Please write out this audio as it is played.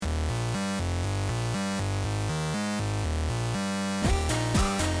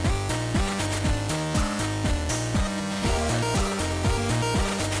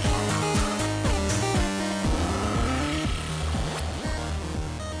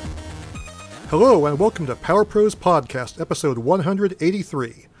Hello and welcome to Power Pros Podcast, episode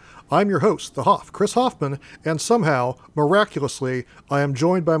 183. I'm your host, the Hoff, Chris Hoffman, and somehow, miraculously, I am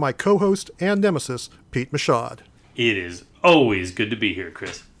joined by my co-host and nemesis, Pete Machad. It is always good to be here,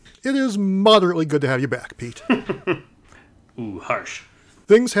 Chris. It is moderately good to have you back, Pete. Ooh, harsh.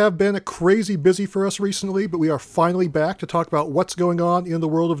 Things have been crazy busy for us recently, but we are finally back to talk about what's going on in the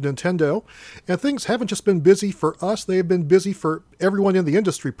world of Nintendo. And things haven't just been busy for us, they have been busy for everyone in the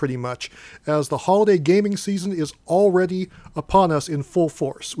industry pretty much, as the holiday gaming season is already upon us in full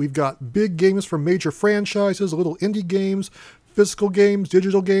force. We've got big games from major franchises, little indie games, physical games,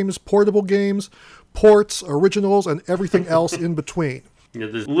 digital games, portable games, ports, originals, and everything else in between. Yeah,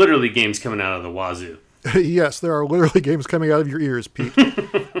 there's literally games coming out of the wazoo. Yes, there are literally games coming out of your ears, Pete.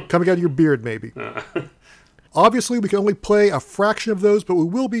 Coming out of your beard, maybe. Obviously, we can only play a fraction of those, but we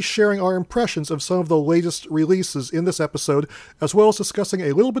will be sharing our impressions of some of the latest releases in this episode, as well as discussing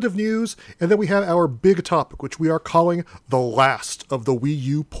a little bit of news, and then we have our big topic, which we are calling the last of the Wii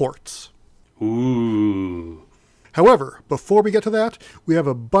U ports. Ooh. However, before we get to that, we have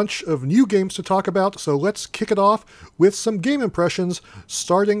a bunch of new games to talk about, so let's kick it off with some game impressions,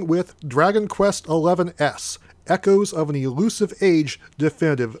 starting with Dragon Quest XI-S, Echoes of an Elusive Age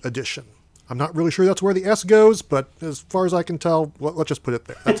Definitive Edition. I'm not really sure that's where the S goes, but as far as I can tell, let's just put it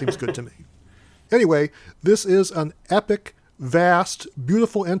there. That seems good to me. Anyway, this is an epic, vast,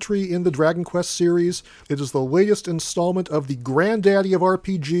 beautiful entry in the Dragon Quest series. It is the latest installment of the granddaddy of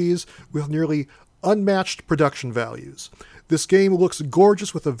RPGs with nearly unmatched production values. This game looks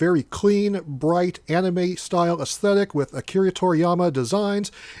gorgeous with a very clean, bright anime-style aesthetic with Akira Toriyama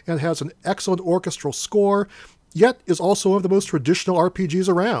designs and has an excellent orchestral score, yet is also one of the most traditional RPGs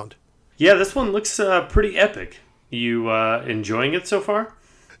around. Yeah, this one looks pretty epic. You enjoying it so far?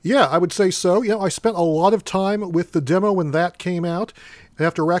 Yeah, I would say so. I spent a lot of time with the demo when that came out, and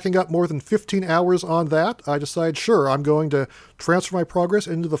after racking up more than 15 hours on that, I decided, sure, I'm going to transfer my progress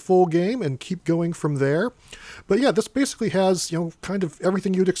into the full game and keep going from there. But yeah, this basically has, kind of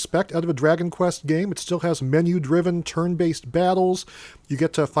everything you'd expect out of a Dragon Quest game. It still has menu-driven, turn-based battles. You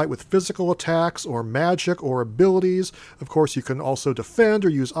get to fight with physical attacks or magic or abilities. Of course, you can also defend or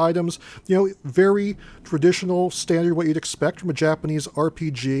use items. Very traditional, standard what you'd expect from a Japanese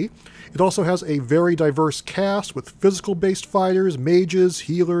RPG. It also has a very diverse cast with physical-based fighters, mages,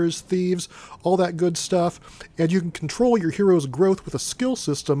 healers, thieves, all that good stuff. And you can control your hero's growth with a skill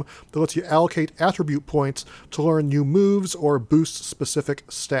system that lets you allocate attribute points to learn new moves or boost specific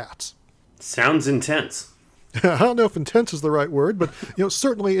stats. Sounds intense. I don't know if intense is the right word, but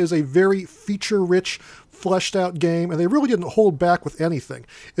certainly is a very feature-rich, fleshed-out game, and they really didn't hold back with anything.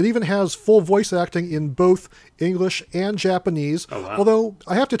 It even has full voice acting in both English and Japanese, Oh, wow. Although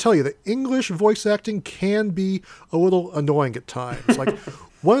I have to tell you, the English voice acting can be a little annoying at times. Like,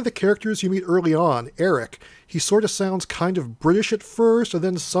 one of the characters you meet early on, Eric, he sort of sounds kind of British at first, and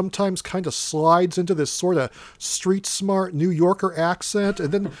then sometimes kind of slides into this sort of street-smart New Yorker accent,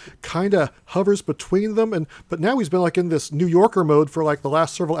 and then kind of hovers between them. But now he's been in this New Yorker mode for the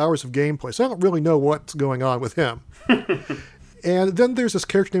last several hours of gameplay, so I don't really know what's going on with him. And then there's this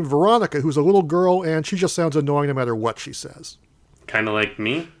character named Veronica, who's a little girl, and she just sounds annoying no matter what she says. Kind of like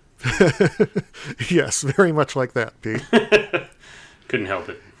me? Yes, very much like that, Pete. Couldn't help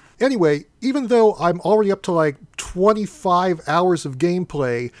it. Anyway, even though I'm already up to 25 hours of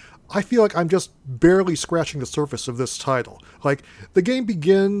gameplay, I feel like I'm just barely scratching the surface of this title. The game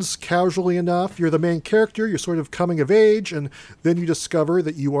begins casually enough. You're the main character, you're sort of coming of age, and then you discover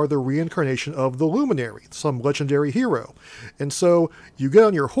that you are the reincarnation of the Luminary, some legendary hero. And so you get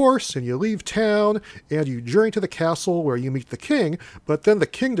on your horse and you leave town and you journey to the castle where you meet the king, but then the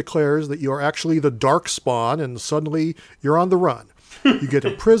king declares that you are actually the Darkspawn, and suddenly you're on the run. You get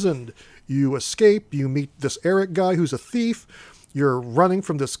imprisoned, you escape, you meet this Eric guy who's a thief, you're running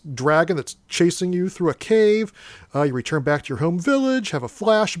from this dragon that's chasing you through a cave, you return back to your home village, have a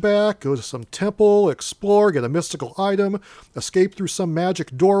flashback, go to some temple, explore, get a mystical item, escape through some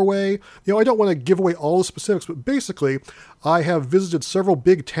magic doorway. I don't want to give away all the specifics, but basically, I have visited several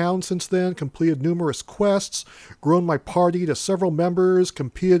big towns since then, completed numerous quests, grown my party to several members,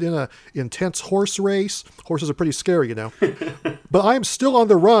 competed in an intense horse race. Horses are pretty scary, But I am still on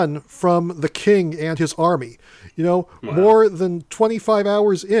the run from the king and his army. Wow. More than 25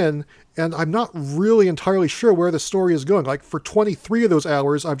 hours in, and I'm not really entirely sure where the story is going. For 23 of those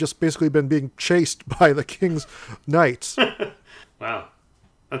hours, I've just basically been being chased by the king's knights. Wow.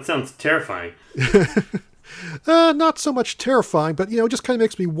 That sounds terrifying. Not so much terrifying, but, it just kind of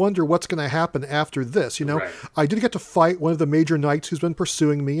makes me wonder what's going to happen after this. Right. I did get to fight one of the major knights who's been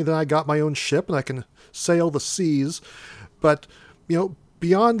pursuing me. Then I got my own ship and I can sail the seas. But,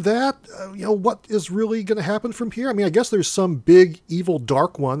 beyond that, what is really going to happen from here? I mean, I guess there's some big evil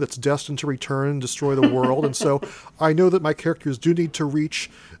dark one that's destined to return and destroy the world. And so I know that my characters do need to reach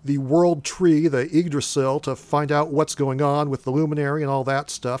the world tree, the Yggdrasil, to find out what's going on with the Luminary and all that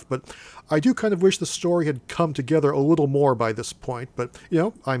stuff. But I do kind of wish the story had come together a little more by this point. But,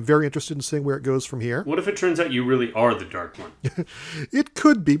 I'm very interested in seeing where it goes from here. What if it turns out you really are the Dark One? It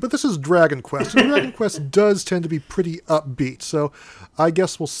could be, but this is Dragon Quest. And Dragon Quest does tend to be pretty upbeat. So I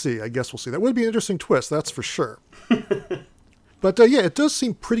guess we'll see. That would be an interesting twist, that's for sure. But it does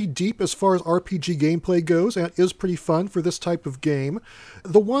seem pretty deep as far as RPG gameplay goes, and it is pretty fun for this type of game.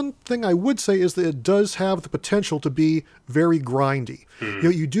 The one thing I would say is that it does have the potential to be very grindy.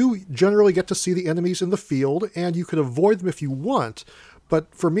 You do generally get to see the enemies in the field, and you could avoid them if you want.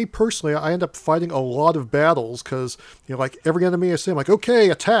 But for me personally, I end up fighting a lot of battles because, like every enemy I see, I'm like, okay,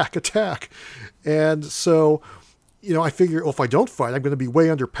 attack. And so, I figure, if I don't fight, I'm going to be way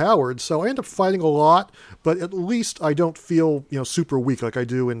underpowered. So I end up fighting a lot, but at least I don't feel, super weak like I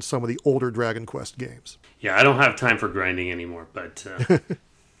do in some of the older Dragon Quest games. Yeah, I don't have time for grinding anymore, but...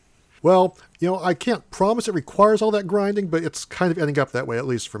 Well, I can't promise it requires all that grinding, but it's kind of ending up that way, at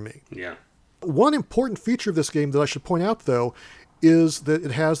least for me. Yeah. One important feature of this game that I should point out, though, is that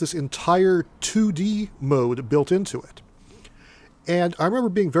it has this entire 2D mode built into it. And I remember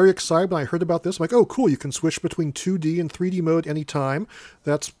being very excited when I heard about this. I'm like, oh, cool, you can switch between 2D and 3D mode anytime.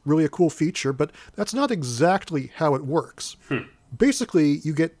 That's really a cool feature, but that's not exactly how it works. Basically,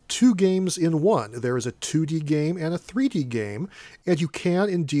 you get two games in one. There is a 2D game and a 3D game, and you can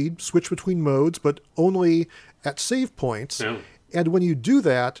indeed switch between modes, but only at save points. No. And when you do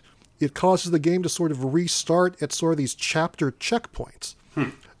that, it causes the game to sort of restart at sort of these chapter checkpoints.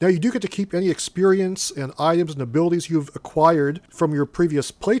 Now, you do get to keep any experience and items and abilities you've acquired from your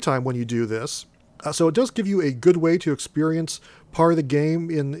previous playtime when you do this. So it does give you a good way to experience part of the game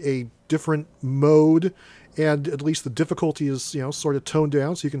in a different mode, and at least the difficulty is, sort of toned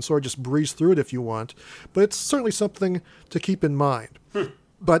down, so you can sort of just breeze through it if you want. But it's certainly something to keep in mind.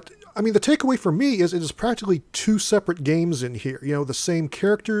 But, I mean, the takeaway for me is it is practically two separate games in here. The same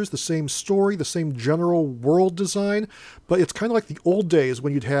characters, the same story, the same general world design, but it's kind of like the old days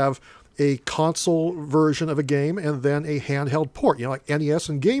when you'd have a console version of a game and then a handheld port, like NES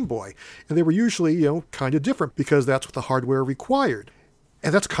and Game Boy. And they were usually, kind of different because that's what the hardware required.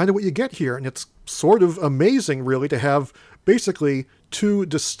 And that's kind of what you get here. And it's sort of amazing, really, to have basically two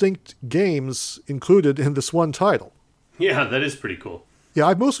distinct games included in this one title. Yeah, that is pretty cool. Yeah,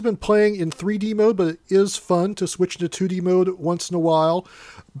 I've mostly been playing in 3D mode, but it is fun to switch into 2D mode once in a while.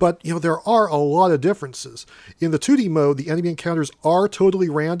 But, there are a lot of differences. In the 2D mode, the enemy encounters are totally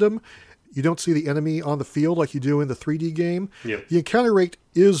random. You don't see the enemy on the field like you do in the 3D game. Yep. The encounter rate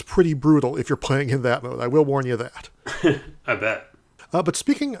is pretty brutal if you're playing in that mode. I will warn you that. I bet. But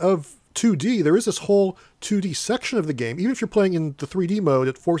speaking of 2D, there is this whole 2D section of the game. Even if you're playing in the 3D mode,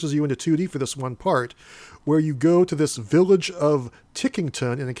 it forces you into 2D for this one part, where you go to this village of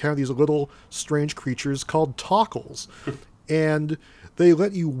Tickington and encounter these little strange creatures called Tockles. And they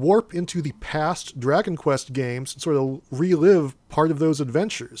let you warp into the past Dragon Quest games and sort of relive part of those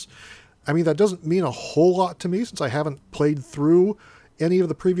adventures. I mean, that doesn't mean a whole lot to me since I haven't played through any of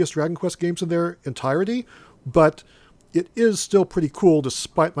the previous Dragon Quest games in their entirety, but it is still pretty cool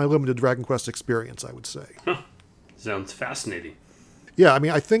despite my limited Dragon Quest experience, I would say. Sounds fascinating. Yeah, I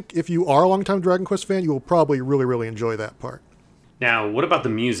mean, I think if you are a longtime Dragon Quest fan, you will probably really, really enjoy that part. Now, what about the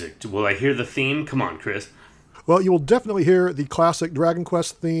music? Will I hear the theme? Come on, Chris. Well, you will definitely hear the classic Dragon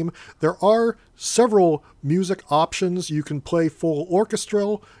Quest theme. There are several music options. You can play full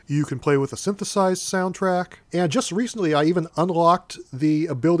orchestral, you can play with a synthesized soundtrack, and just recently I even unlocked the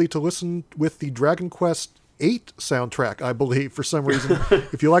ability to listen with the Dragon Quest 8 soundtrack, I believe, for some reason.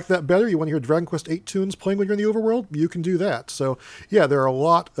 If you like that better, you want to hear Dragon Quest 8 tunes playing when you're in the overworld, you can do that. So, yeah, there are a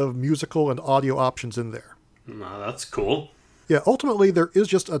lot of musical and audio options in there. That's cool. Yeah, ultimately, there is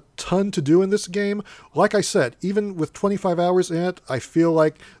just a ton to do in this game. Like I said, even with 25 hours in it, I feel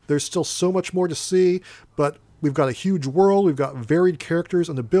like there's still so much more to see, but we've got a huge world, we've got varied characters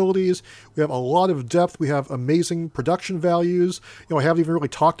and abilities, we have a lot of depth, we have amazing production values. I haven't even really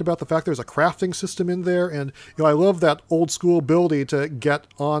talked about the fact there's a crafting system in there, and I love that old school ability to get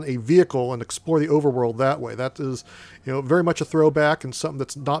on a vehicle and explore the overworld that way. That is, very much a throwback and something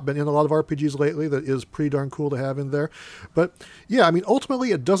that's not been in a lot of RPGs lately that is pretty darn cool to have in there. But yeah, I mean,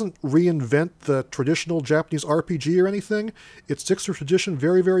 ultimately it doesn't reinvent the traditional Japanese RPG or anything. It sticks to tradition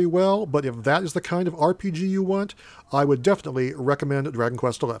very, very well, but if that is the kind of RPG you want, I would definitely recommend Dragon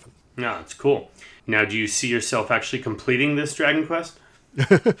Quest XI. No, that's cool. Now, do you see yourself actually completing this Dragon Quest?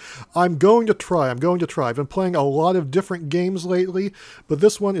 I'm going to try. I've been playing a lot of different games lately, but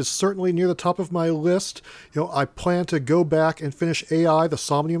this one is certainly near the top of my list. I plan to go back and finish AI, the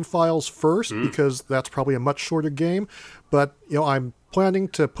Somnium Files first, because that's probably a much shorter game. But, I'm planning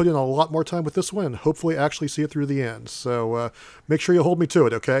to put in a lot more time with this one and hopefully actually see it through the end. So make sure you hold me to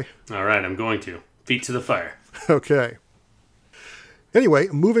it, okay? All right, I'm going to. Feet to the fire. Okay. Anyway,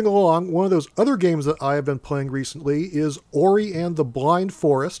 moving along, one of those other games that I have been playing recently is Ori and the Blind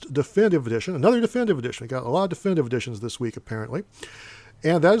Forest Definitive Edition. Another Definitive Edition. We got a lot of Definitive Editions this week, apparently.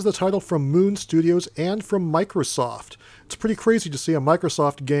 And that is the title from Moon Studios and from Microsoft. It's pretty crazy to see a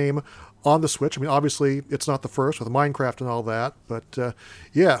Microsoft game on the Switch. I mean, obviously, it's not the first with Minecraft and all that. But,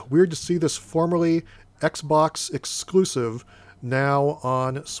 weird to see this formerly Xbox exclusive now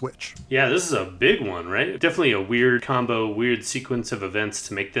on Switch. Yeah, this is a big one, right? Definitely a weird combo, weird sequence of events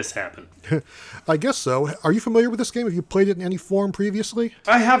to make this happen. I guess so. Are you familiar with this game? Have you played it in any form previously?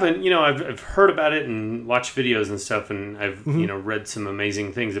 I haven't. I've heard about it and watched videos and stuff, and I've read some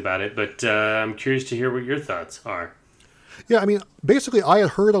amazing things about it, but I'm curious to hear what your thoughts are. Yeah, I mean, basically I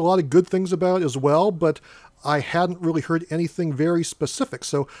had heard a lot of good things about it as well, but I hadn't really heard anything very specific.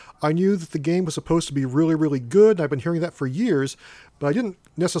 So I knew that the game was supposed to be really, really good, and I've been hearing that for years, but I didn't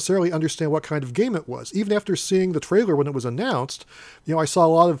necessarily understand what kind of game it was. Even after seeing the trailer when it was announced, I saw a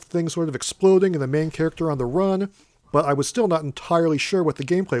lot of things sort of exploding and the main character on the run, but I was still not entirely sure what the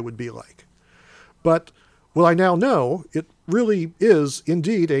gameplay would be like. But what I now know, it really is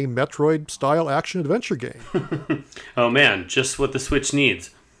indeed a Metroid-style action-adventure game. Oh man, just what the Switch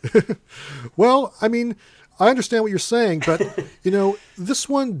needs. Well, I mean, I understand what you're saying, but, this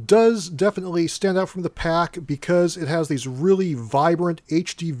one does definitely stand out from the pack because it has these really vibrant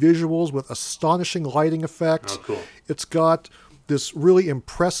HD visuals with astonishing lighting effects. Oh, cool. It's got this really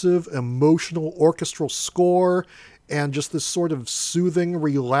impressive, emotional orchestral score and just this sort of soothing,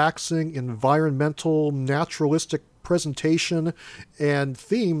 relaxing, environmental, naturalistic presentation and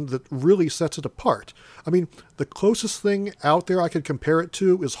theme that really sets it apart. I mean, the closest thing out there I could compare it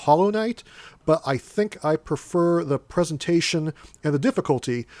to is Hollow Knight, but I think I prefer the presentation and the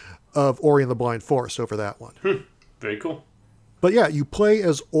difficulty of Ori and the Blind Forest over that one. Very cool. But yeah, you play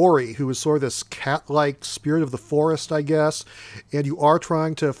as Ori, who is sort of this cat-like spirit of the forest, I guess, and you are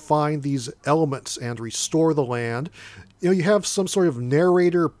trying to find these elements and restore the land. You have some sort of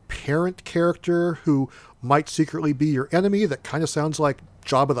narrator parent character who might secretly be your enemy. That kind of sounds like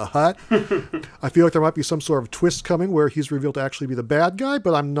Jabba the Hutt. I feel like there might be some sort of twist coming where he's revealed to actually be the bad guy,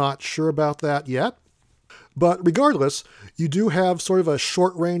 but I'm not sure about that yet. But regardless, you do have sort of a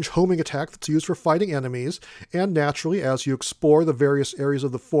short-range homing attack that's used for fighting enemies, and naturally, as you explore the various areas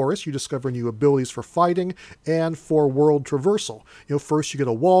of the forest, you discover new abilities for fighting and for world traversal. First you get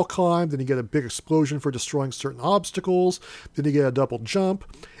a wall climb, then you get a big explosion for destroying certain obstacles, then you get a double jump.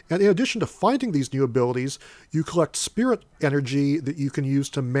 And in addition to finding these new abilities, you collect spirit energy that you can use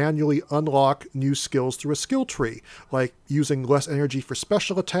to manually unlock new skills through a skill tree, like using less energy for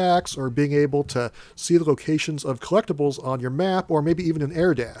special attacks, or being able to see the locations of collectibles on your map, or maybe even an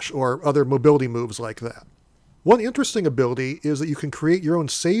air dash, or other mobility moves like that. One interesting ability is that you can create your own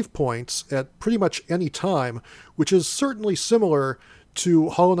save points at pretty much any time, which is certainly similar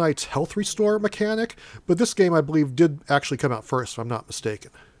to Hollow Knight's health restore mechanic, but this game, I believe, did actually come out first, if I'm not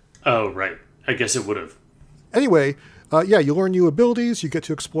mistaken. Oh, right. I guess it would have. Anyway, you learn new abilities, you get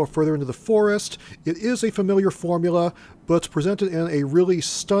to explore further into the forest. It is a familiar formula, but it's presented in a really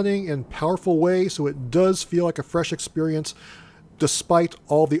stunning and powerful way, so it does feel like a fresh experience, despite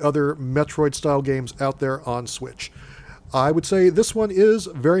all the other Metroid-style games out there on Switch. I would say this one is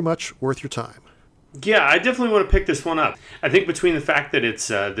very much worth your time. Yeah, I definitely want to pick this one up. I think between the fact that it's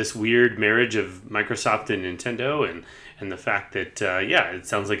this weird marriage of Microsoft and Nintendo, and the fact that, it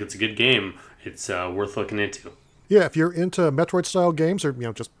sounds like it's a good game, it's worth looking into. Yeah, if you're into Metroid-style games, or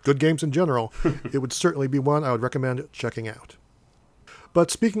just good games in general, it would certainly be one I would recommend checking out.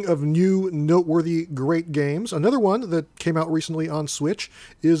 But speaking of new, noteworthy, great games, another one that came out recently on Switch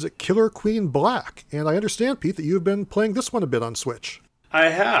is Killer Queen Black. And I understand, Pete, that you've been playing this one a bit on Switch. I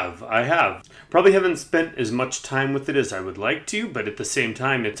have. Probably haven't spent as much time with it as I would like to, but at the same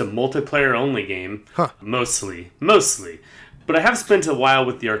time, it's a multiplayer-only game. Mostly. But I have spent a while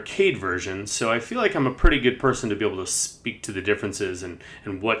with the arcade version, so I feel like I'm a pretty good person to be able to speak to the differences and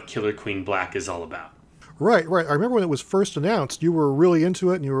what Killer Queen Black is all about. Right. I remember when it was first announced, you were really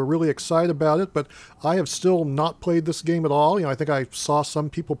into it and you were really excited about it, but I have still not played this game at all. I think I saw some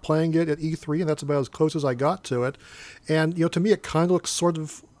people playing it at E3, and that's about as close as I got to it. And, to me, it kind of looks sort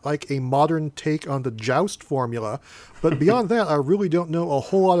of like a modern take on the Joust formula. But beyond that, I really don't know a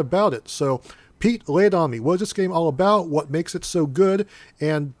whole lot about it. So Pete, lay it on me. What is this game all about? What makes it so good?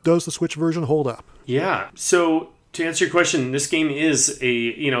 And does the Switch version hold up? Yeah. So to answer your question, this game is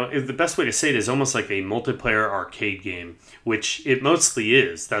the best way to say it is almost like a multiplayer arcade game, which it mostly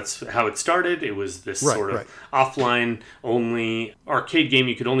is. That's how it started. It was this sort of offline only arcade game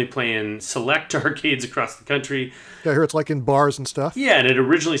you could only play in select arcades across the country. Yeah, I hear it's like in bars and stuff. Yeah, and it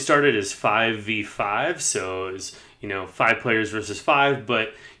originally started as 5v5, so it was, 5 players versus 5,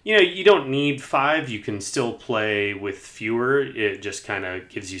 but you don't need 5. You can still play with fewer. It just kind of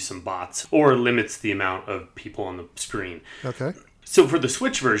gives you some bots or limits the amount of people on the screen. Okay. So for the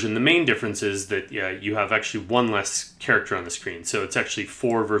Switch version, the main difference is that you have actually one less character on the screen. So it's actually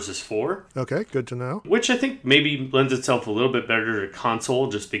 4 versus 4. Okay, good to know. Which I think maybe lends itself a little bit better to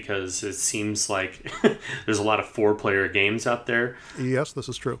console just because it seems like there's a lot of 4-player games out there. Yes, this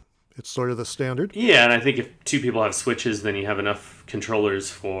is true. It's sort of the standard. Yeah, and I think if 2 people have Switches, then you have enough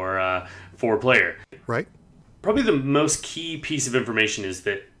controllers for 4-player. Right. Probably the most key piece of information is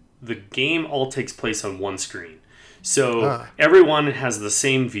that the game all takes place on one screen. So everyone has the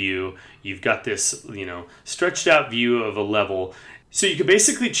same view. You've got this, stretched out view of a level. So you can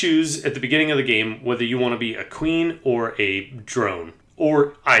basically choose at the beginning of the game whether you want to be a queen or a drone,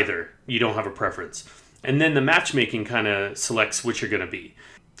 or either. You don't have a preference. And then the matchmaking kind of selects which you're going to be.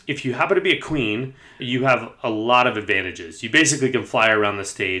 If you happen to be a queen, you have a lot of advantages. You basically can fly around the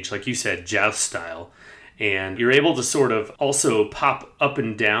stage, like you said, joust style. And you're able to sort of also pop up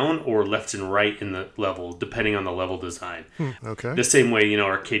and down or left and right in the level, depending on the level design. Okay. The same way,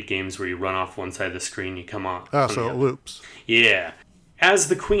 arcade games where you run off one side of the screen, you come on. So it loops. Yeah. As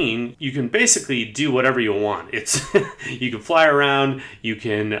the queen, you can basically do whatever you want. It's you can fly around, you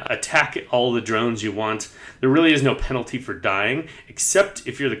can attack all the drones you want. There really is no penalty for dying, except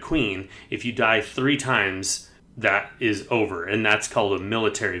if you're the queen. If you die 3 times, that is over, and that's called a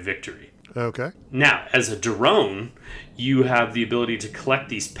military victory. Okay. Now, as a drone, you have the ability to collect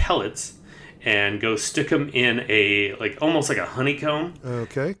these pellets and go stick them in almost like a honeycomb.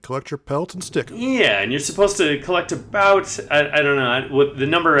 Okay, collect your pellets and stick them. Yeah, and you're supposed to collect about, I don't know, the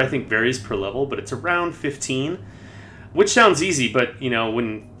number I think varies per level, but it's around 15, which sounds easy, but,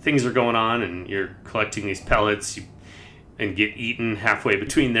 when things are going on and you're collecting these pellets and get eaten halfway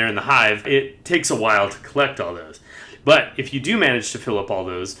between there and the hive, it takes a while to collect all those. But if you do manage to fill up all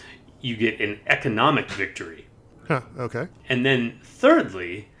those, you get an economic victory. Okay. And then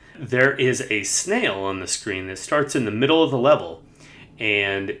thirdly, there is a snail on the screen that starts in the middle of the level,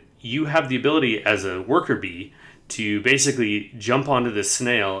 and you have the ability as a worker bee to basically jump onto this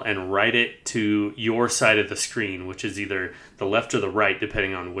snail and ride it to your side of the screen, which is either the left or the right,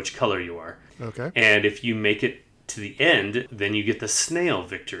 depending on which color you are. Okay. And if you make it to the end, then you get the snail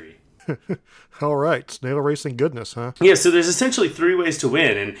victory. All right, snail racing goodness, huh? Yeah, so there's essentially 3 ways to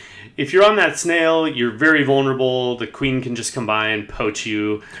win, and if you're on that snail, you're very vulnerable. The queen can just come by and poach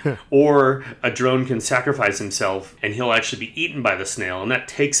you, or a drone can sacrifice himself, and he'll actually be eaten by the snail, and that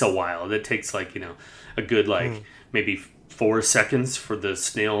takes a while. That takes a good maybe 4 seconds for the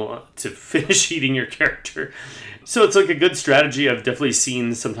snail to finish eating your character. So it's like a good strategy. I've definitely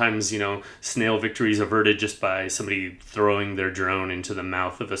seen sometimes, snail victories averted just by somebody throwing their drone into the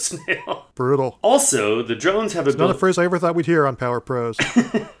mouth of a snail. Brutal. Also, the drones have not a phrase I ever thought we'd hear on Power Pros.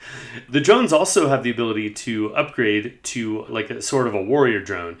 The drones also have the ability to upgrade to like a sort of a warrior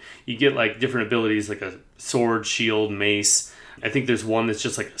drone. You get like different abilities like a sword, shield, mace. I think there's one that's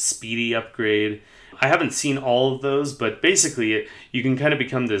just like a speedy upgrade. I haven't seen all of those, but basically you can kind of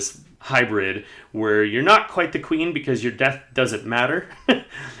become this hybrid where you're not quite the queen because your death doesn't matter,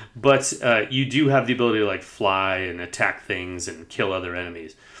 but you do have the ability to like fly and attack things and kill other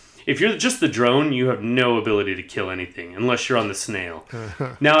enemies. If you're just the drone, you have no ability to kill anything unless you're on the snail.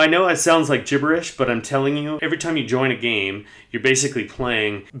 Now, I know it sounds like gibberish, but I'm telling you, every time you join a game, you're basically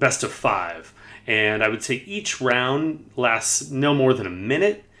playing best of 5. And I would say each round lasts no more than a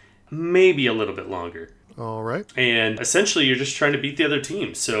minute, maybe a little bit longer. All right. And essentially, you're just trying to beat the other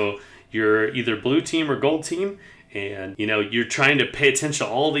team. So you're either blue team or gold team, and you're trying to pay attention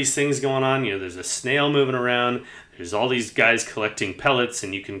to all these things going on. There's a snail moving around. There's all these guys collecting pellets,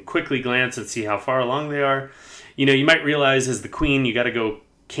 and you can quickly glance and see how far along they are. You might realize as the queen, you got to go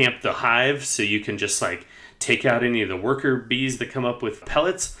camp the hive so you can just like take out any of the worker bees that come up with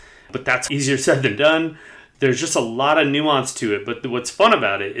pellets. But that's easier said than done. There's just a lot of nuance to it, but what's fun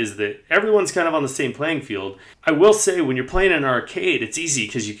about it is that everyone's kind of on the same playing field. I will say, when you're playing in an arcade, it's easy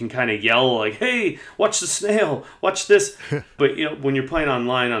because you can kind of yell like, hey, watch the snail, watch this. But when you're playing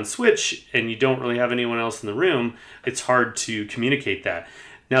online on Switch and you don't really have anyone else in the room, it's hard to communicate that.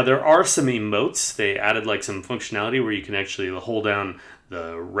 Now, there are some emotes. They added like some functionality where you can actually hold down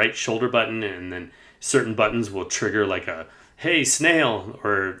the right shoulder button, and then certain buttons will trigger like a "Hey snail"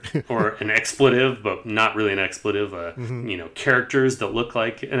 or an expletive, but not really an expletive. Characters that look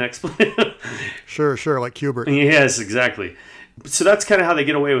like an expletive. Sure, like Q*bert. Yes, exactly. So that's kind of how they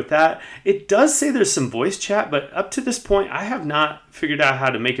get away with that. It does say there's some voice chat, but up to this point, I have not figured out how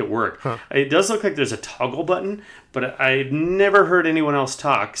to make it work. Huh. It does look like there's a toggle button, but I've never heard anyone else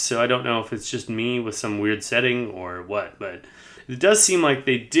talk, so I don't know if it's just me with some weird setting or what. But it does seem like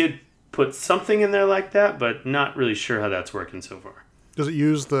they did put something in there like that, but not really sure how that's working so far. Does it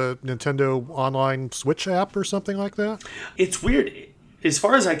use the Nintendo Online Switch app or something like that? It's weird. As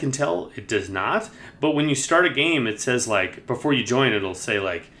far as I can tell, it does not. But when you start a game, it says, like, before you join, it'll say,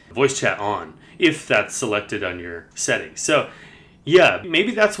 like, voice chat on, if that's selected on your settings. So, yeah,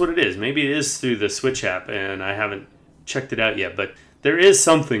 maybe that's what it is. Maybe it is through the Switch app, and I haven't checked it out yet. But there is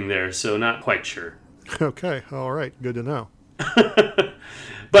something there, so not quite sure. Okay, all right. Good to know.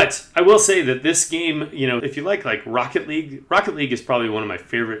 But I will say that this game, if you like Rocket League is probably one of my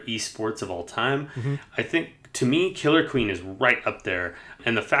favorite esports of all time. Mm-hmm. I think, to me, Killer Queen is right up there.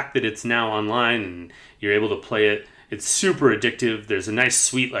 And the fact that it's now online and you're able to play it, it's super addictive. There's a nice,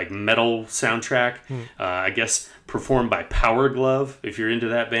 sweet, metal soundtrack. I guess performed by Power Glove, if you're into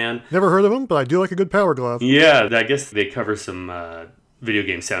that band. Never heard of them, but I do like a good Power Glove. Yeah, I guess they cover some video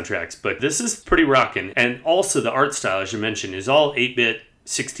game soundtracks. But this is pretty rocking. And also the art style, as you mentioned, is all 8-bit,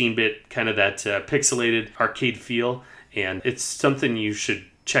 16-bit, kind of that pixelated arcade feel. And it's something you should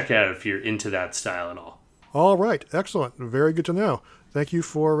check out if you're into that style at all. All right. Excellent. Very good to know. Thank you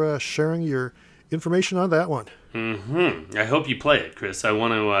for sharing your information on that one. Mm-hmm. I hope you play it, Chris. I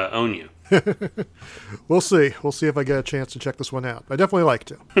want to own you. We'll see. We'll see if I get a chance to check this one out. I definitely like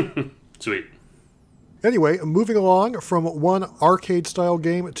to. Sweet. Anyway, moving along from one arcade-style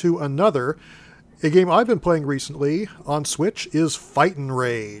game to another, a game I've been playing recently on Switch is Fightin'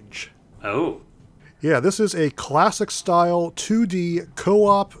 Rage. Oh. Yeah, this is a classic-style 2D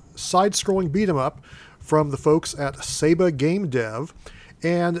co-op side-scrolling beat-em-up from the folks at Seba Game Dev,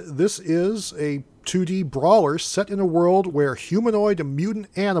 and this is a 2D brawler set in a world where humanoid mutant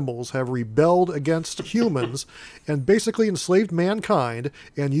animals have rebelled against humans and basically enslaved mankind,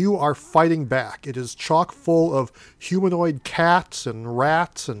 and you are fighting back. It is chock full of humanoid cats and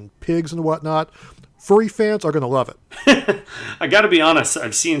rats and pigs and whatnot. Furry fans are going to love it. I gotta be honest,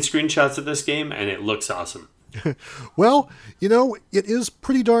 I've seen screenshots of this game, and it looks awesome. Well, it is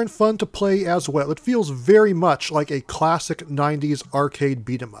pretty darn fun to play as well. It feels very much like a classic 90s arcade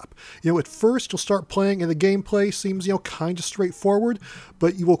beat-em-up. At first you'll start playing and the gameplay seems, kind of straightforward,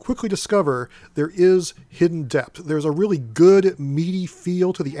 but you will quickly discover there is hidden depth. There's a really good, meaty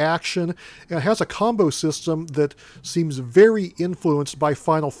feel to the action, and it has a combo system that seems very influenced by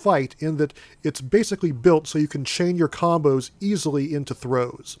Final Fight in that it's basically built so you can chain your combos easily into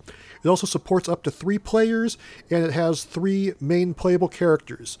throws. It also supports up to 3 players, and it has 3 main playable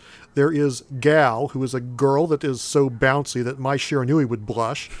characters. There is Gal, who is a girl that is so bouncy that Mai Shiranui would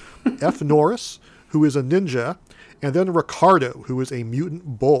blush, F. Norris, who is a ninja, and then Ricardo, who is a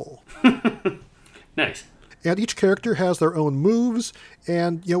mutant bull. Nice. And each character has their own moves,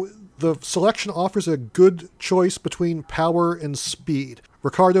 and, the selection offers a good choice between power and speed.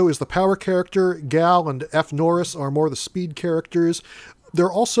 Ricardo is the power character, Gal and F. Norris are more the speed characters. There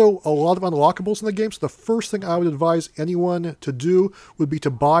are also a lot of unlockables in the game, so the first thing I would advise anyone to do would be to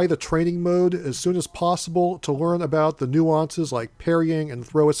buy the training mode as soon as possible to learn about the nuances like parrying and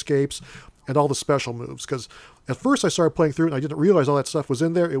throw escapes and all the special moves. Because at first I started playing through it and I didn't realize all that stuff was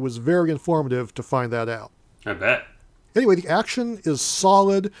in there. It was very informative to find that out. I bet. Anyway, the action is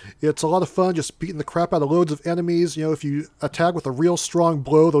solid. It's a lot of fun just beating the crap out of loads of enemies. If you attack with a real strong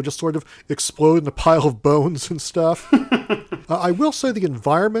blow, they'll just sort of explode in a pile of bones and stuff. I will say the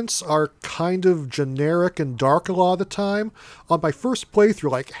environments are kind of generic and dark a lot of the time. On my first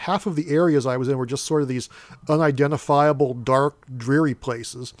playthrough, half of the areas I was in were just sort of these unidentifiable, dark, dreary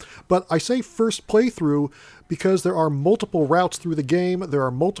places. But I say first playthrough because there are multiple routes through the game, there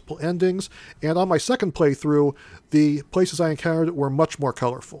are multiple endings, and on my second playthrough, the places I encountered were much more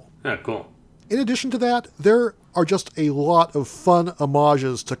colorful. Oh, cool. In addition to that, there are just a lot of fun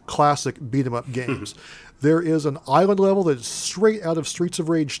homages to classic beat-em-up games. There is an island level that is straight out of Streets of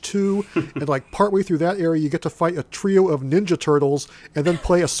Rage 2, and partway through that area, you get to fight a trio of Ninja Turtles and then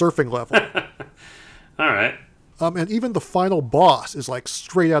play a surfing level. All right. And even the final boss is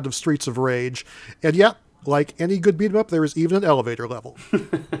straight out of Streets of Rage. And yeah, like any good beat-em-up, there is even an elevator level.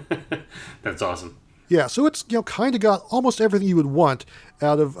 That's awesome. Yeah, so it's, kind of got almost everything you would want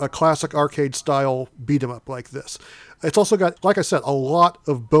out of a classic arcade-style beat-em-up like this. It's also got, like I said, a lot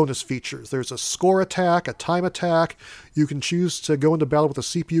of bonus features. There's a score attack, a time attack. You can choose to go into battle with a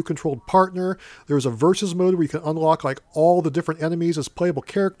CPU-controlled partner. There's a versus mode where you can unlock all the different enemies as playable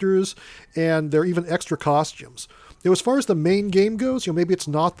characters, and there are even extra costumes. As far as the main game goes, maybe it's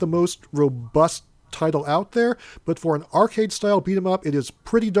not the most robust title out there, but for an arcade-style beat-em-up, it is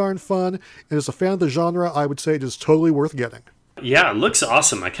pretty darn fun, and as a fan of the genre, I would say it is totally worth getting. Yeah, it looks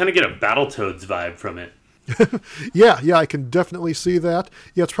awesome. I kind of get a Battletoads vibe from it. Yeah, I can definitely see that.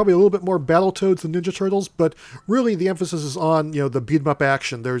 Yeah, it's probably a little bit more Battletoads than Ninja Turtles, but really the emphasis is on, the beat-em-up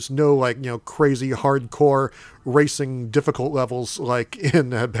action. There's no, crazy hardcore racing difficult levels like in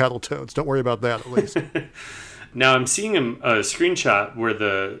Battletoads. Don't worry about that, at least. Now, I'm seeing a screenshot where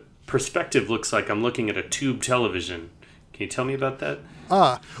the perspective looks like I'm looking at a tube television. Can you tell me about that?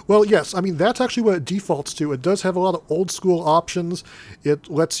 Well, yes. I mean, that's actually what it defaults to. It does have a lot of old school options. It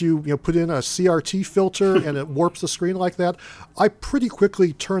lets you, put in a CRT filter and it warps the screen like that. I pretty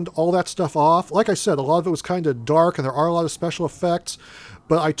quickly turned all that stuff off. Like I said, a lot of it was kind of dark and there are a lot of special effects.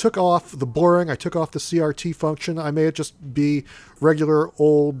 But I took off the blurring, I took off the CRT function. I made it just be regular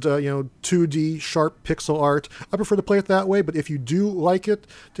old, 2D sharp pixel art. I prefer to play it that way, but if you do like it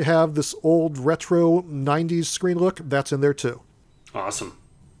to have this old retro 90s screen look, that's in there too. Awesome.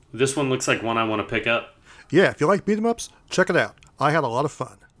 This one looks like one I want to pick up. Yeah, if you like beat 'em ups, check it out. I had a lot of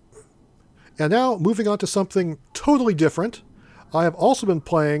fun. And now, moving on to something totally different, I have also been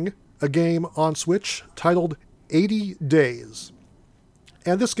playing a game on Switch titled 80 Days.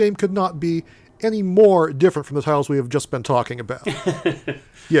 And this game could not be any more different from the titles we have just been talking about.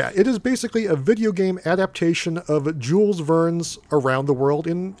 Yeah, it is basically a video game adaptation of Jules Verne's Around the World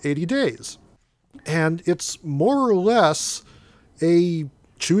in 80 Days. And it's more or less a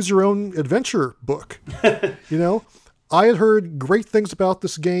choose-your-own-adventure book. I had heard great things about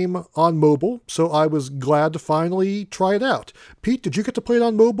this game on mobile, so I was glad to finally try it out. Pete, did you get to play it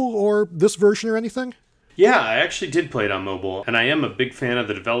on mobile or this version or anything? Yeah, I actually did play it on mobile, and I am a big fan of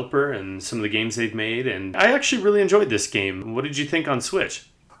the developer and some of the games they've made, and I actually really enjoyed this game. What did you think on Switch?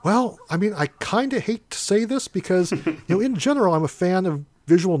 Well, I mean, I kind of hate to say this because, in general, I'm a fan of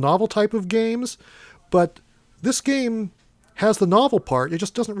visual novel type of games, but this game has the novel part. It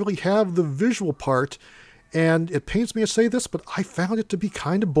just doesn't really have the visual part, and it pains me to say this, but I found it to be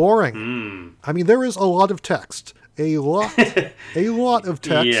kind of boring. I mean, there is a lot of text. A lot of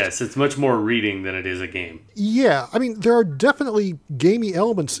text. Yes, it's much more reading than it is a game. Yeah, I mean, there are definitely gamey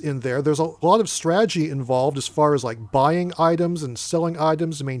elements in there. There's a lot of strategy involved as far as buying items and selling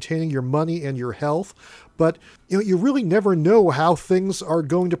items and maintaining your money and your health. But, you really never know how things are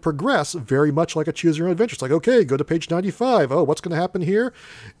going to progress, very much like a choose-your-own adventure. It's like, okay, go to page 95. Oh, what's going to happen here?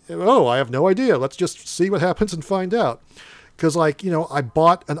 Oh, I have no idea. Let's just see what happens and find out. Because, I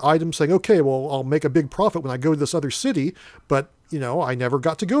bought an item saying, okay, well, I'll make a big profit when I go to this other city, but, I never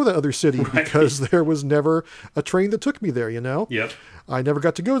got to go to that other city because there was never a train that took me there, Yep. I never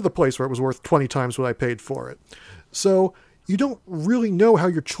got to go to the place where it was worth 20 times what I paid for it. So you don't really know how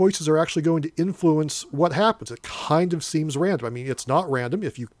your choices are actually going to influence what happens. It kind of seems random. I mean, it's not random.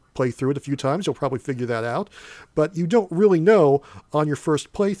 If you play through it a few times, you'll probably figure that out, but you don't really know on your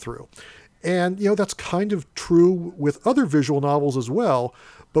first playthrough. And, that's kind of true with other visual novels as well,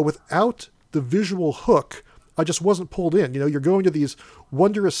 but without the visual hook, I just wasn't pulled in. You're going to these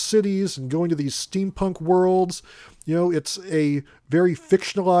wondrous cities and going to these steampunk worlds. It's a very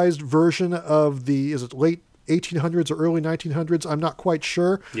fictionalized version of is it late 1800s or early 1900s? I'm not quite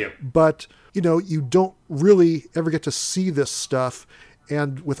sure. Yep. But, you don't really ever get to see this stuff.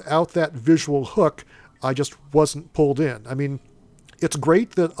 And without that visual hook, I just wasn't pulled in. I mean, it's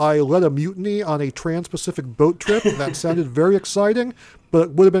great that I led a mutiny on a trans-Pacific boat trip. That sounded very exciting, but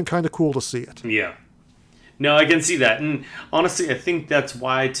it would have been kind of cool to see it. Yeah. No, I can see that. And honestly, I think that's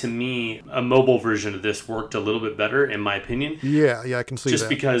why, to me, a mobile version of this worked a little bit better, in my opinion. Yeah, I can see just that.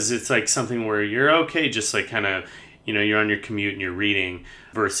 Just because it's something where you're okay, just kind of, you're on your commute and you're reading,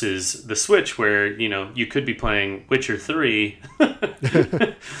 versus the Switch where, you could be playing Witcher 3,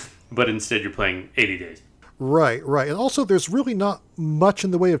 but instead you're playing 80 Days. Right. And also, there's really not much in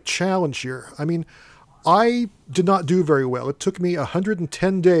the way of challenge here. I mean, I did not do very well. It took me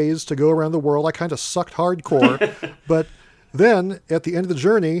 110 days to go around the world. I kind of sucked hardcore. But then, at the end of the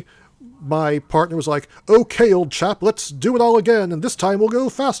journey, my partner was like, okay, old chap, let's do it all again, and this time we'll go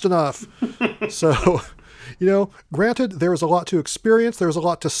fast enough. So, Granted, there is a lot to experience, there's a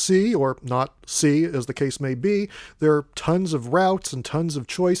lot to see, or not see, as the case may be. There are tons of routes and tons of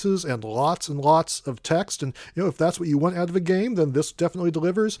choices and lots of text. And, if that's what you want out of a game, then this definitely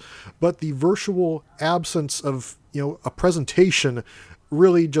delivers. But the virtual absence of, a presentation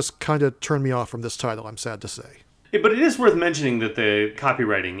really just kind of turned me off from this title, I'm sad to say. Yeah, but it is worth mentioning that the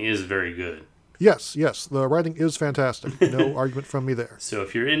copywriting is very good. Yes, the writing is fantastic. No argument from me there. So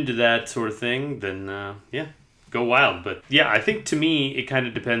if you're into that sort of thing, then go wild. But yeah, I think to me, it kind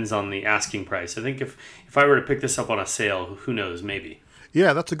of depends on the asking price. I think if I were to pick this up on a sale, who knows, maybe.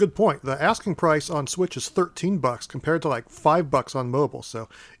 Yeah, that's a good point. The asking price on Switch is $13 compared to like $5 on mobile. So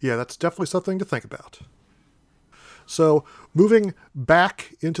yeah, that's definitely something to think about. So, moving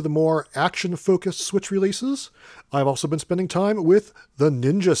back into the more action-focused Switch releases, I've also been spending time with The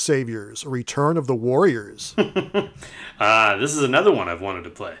Ninja Saviors, Return of the Warriors. This is another one I've wanted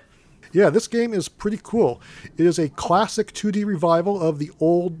to play. Yeah, this game is pretty cool. It is a classic 2D revival of the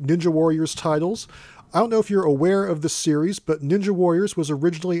old Ninja Warriors titles. I don't know if you're aware of this series, but Ninja Warriors was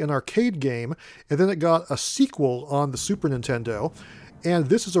originally an arcade game, and then it got a sequel on the Super Nintendo, and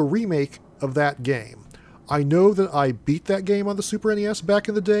this is a remake of that game. I know that I beat that game on the Super NES back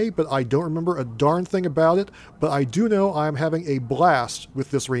in the day, but I don't remember a darn thing about it. But I do know I'm having a blast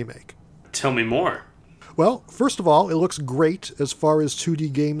with this remake. Tell me more. Well, first of all, it looks great as far as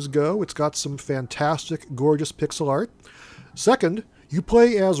 2D games go. It's got some fantastic, gorgeous pixel art. Second, you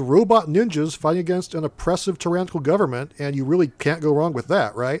play as robot ninjas fighting against an oppressive tyrannical government, and you really can't go wrong with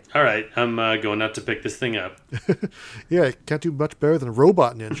that, right? All right, I'm going out to pick this thing up. Yeah, you can't do much better than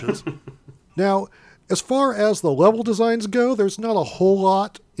robot ninjas. Now, as far as the level designs go, there's not a whole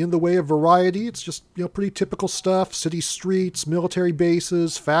lot in the way of variety. It's just, pretty typical stuff. City streets, military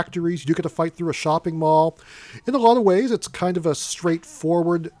bases, factories. You do get to fight through a shopping mall. In a lot of ways, it's kind of a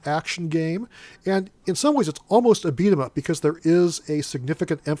straightforward action game. And in some ways, it's almost a beat 'em up because there is a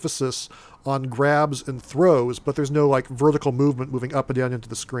significant emphasis on grabs and throws, but there's no vertical movement moving up and down into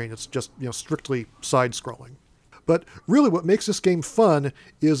the screen. It's just, strictly side-scrolling. But really what makes this game fun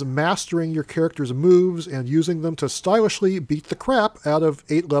is mastering your character's moves and using them to stylishly beat the crap out of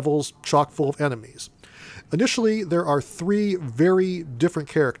 8 levels chock full of enemies. Initially, there are 3 very different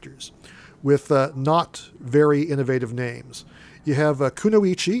characters with not very innovative names. You have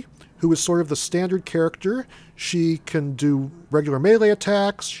Kunoichi, who is sort of the standard character. She can do regular melee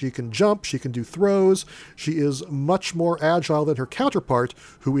attacks, she can jump, she can do throws. She is much more agile than her counterpart,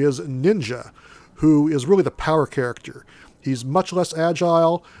 who is Ninja, who is really the power character. He's much less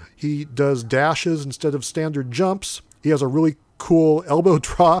agile. He does dashes instead of standard jumps. He has a really cool elbow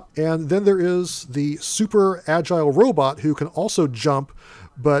drop. And then there is the super agile robot who can also jump,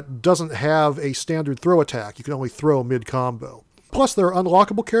 but doesn't have a standard throw attack. You can only throw mid-combo. Plus, there are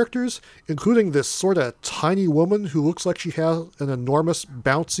unlockable characters, including this sort of tiny woman who looks like she has an enormous,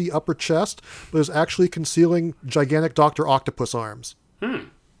 bouncy upper chest, but is actually concealing gigantic Dr. Octopus arms.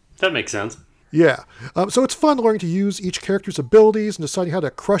 That makes sense. Yeah, so it's fun learning to use each character's abilities and deciding how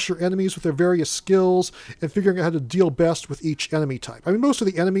to crush your enemies with their various skills and figuring out how to deal best with each enemy type. I mean, most of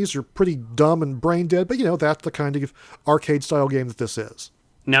the enemies are pretty dumb and brain dead, but that's the kind of arcade-style game that this is.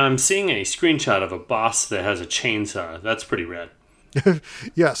 Now I'm seeing a screenshot of a boss that has a chainsaw. That's pretty rad.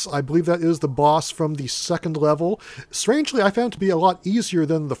 Yes, I believe that is the boss from the second level. Strangely, I found it to be a lot easier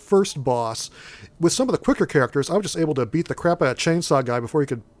than the first boss. With some of the quicker characters, I was just able to beat the crap out of Chainsaw Guy before he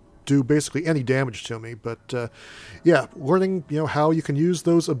could do basically any damage to me. But learning how you can use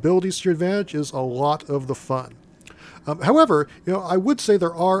those abilities to your advantage is a lot of the fun. However, I would say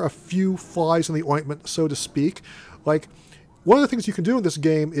there are a few flies in the ointment, so to speak. Like, one of the things you can do in this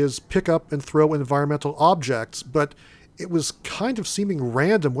game is pick up and throw environmental objects, but it was kind of seeming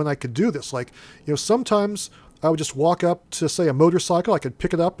random when I could do this. Sometimes I would just walk up to, say, a motorcycle, I could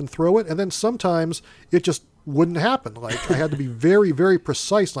pick it up and throw it, and then sometimes it just wouldn't happen. I had to be very, very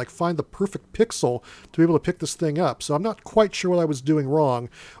precise, find the perfect pixel to be able to pick this thing up. So I'm not quite sure what I was doing wrong,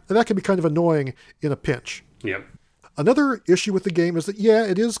 and that can be kind of annoying in a pinch. Yep. Another issue with the game is that,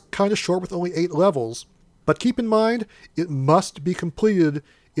 it is kind of short with only 8 levels, but keep in mind, it must be completed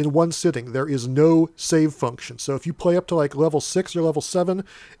in one sitting. There is no save function. So if you play up to level 6 or level 7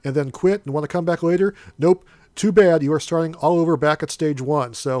 and then quit and want to come back later, nope. Too bad, you are starting all over back at stage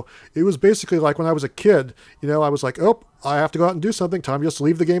 1. So it was basically like when I was a kid, I was like, oh, I have to go out and do something. Time to just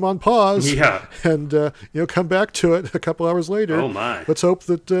leave the game on pause. Yeah. And, come back to it a couple hours later. Oh, my. Let's hope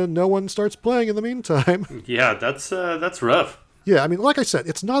that no one starts playing in the meantime. Yeah, that's rough. Yeah, I mean, like I said,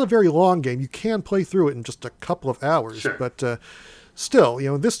 it's not a very long game. You can play through it in just a couple of hours. Sure. But still,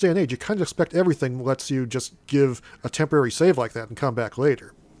 in this day and age, you kind of expect everything lets you just give a temporary save like that and come back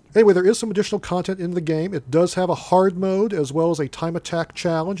later. Anyway, there is some additional content in the game. It does have a hard mode as well as a time attack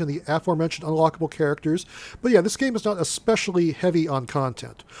challenge and the aforementioned unlockable characters. But yeah, this game is not especially heavy on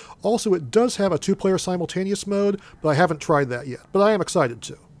content. Also, it does have a 2-player simultaneous mode, but I haven't tried that yet. But I am excited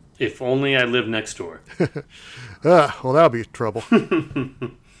to. If only I lived next door. Well, that'll be trouble.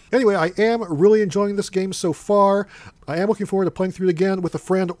 Anyway, I am really enjoying this game so far. I am looking forward to playing through it again with a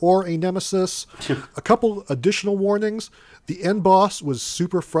friend or a nemesis. A couple additional warnings. The end boss was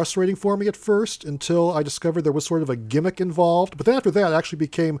super frustrating for me at first until I discovered there was sort of a gimmick involved. But then after that, it actually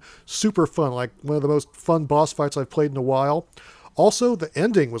became super fun, like one of the most fun boss fights I've played in a while. Also, the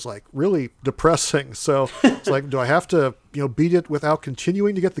ending was like really depressing. So it's like, do I have to, beat it without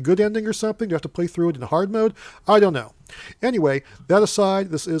continuing to get the good ending or something? Do I have to play through it in hard mode? I don't know. Anyway, that aside,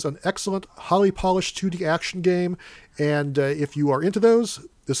 this is an excellent, highly polished 2D action game. And if you are into those,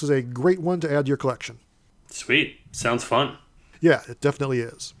 this is a great one to add to your collection. Sweet. Sounds fun. Yeah, it definitely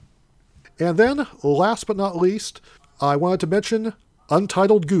is. And then, last but not least, I wanted to mention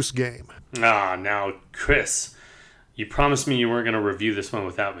Untitled Goose Game. Now, Chris, you promised me you weren't going to review this one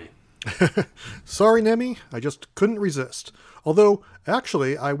without me. Sorry, Nemi, I just couldn't resist. Although,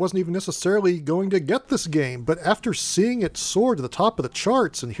 actually, I wasn't even necessarily going to get this game, but after seeing it soar to the top of the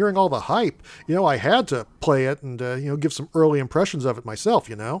charts and hearing all the hype, I had to play it and, give some early impressions of it myself,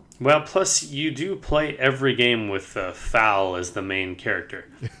 Well, plus, you do play every game with Fowl as the main character.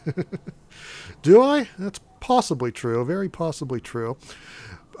 Do I? That's possibly true, very possibly true.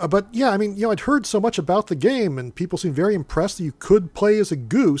 But yeah, I mean, I'd heard so much about the game and people seemed very impressed that you could play as a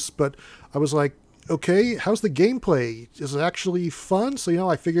goose, but I was like, okay, how's the gameplay? Is it actually fun? So,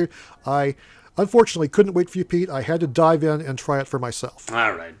 I figured I unfortunately couldn't wait for you, Pete. I had to dive in and try it for myself.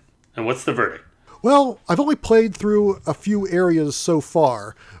 All right. And what's the verdict? Well, I've only played through a few areas so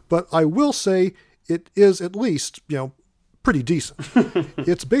far, but I will say it is at least, pretty decent.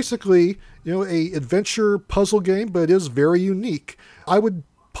 It's basically, a adventure puzzle game, but it is very unique. I would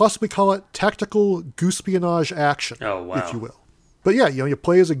possibly call it tactical goose-espionage action, if you will. But yeah, you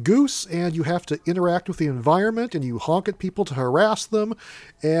play as a goose, and you have to interact with the environment, and you honk at people to harass them,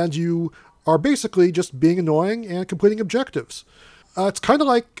 and you are basically just being annoying and completing objectives. It's kind of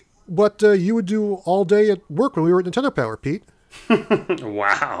like what you would do all day at work when we were at Nintendo Power, Pete.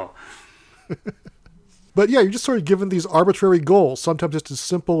 Wow. But yeah, you're just sort of given these arbitrary goals. Sometimes it's as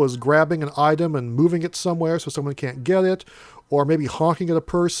simple as grabbing an item and moving it somewhere so someone can't get it, or maybe honking at a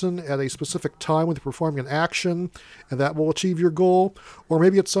person at a specific time when they're performing an action, and that will achieve your goal. Or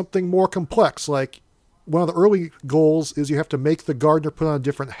maybe it's something more complex, like one of the early goals is you have to make the gardener put on a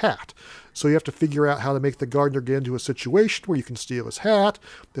different hat. So you have to figure out how to make the gardener get into a situation where you can steal his hat,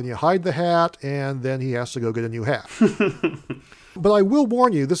 then you hide the hat, and then he has to go get a new hat. But I will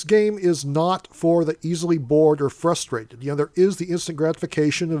warn you, this game is not for the easily bored or frustrated. There is the instant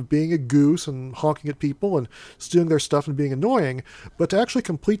gratification of being a goose and honking at people and stealing their stuff and being annoying, but to actually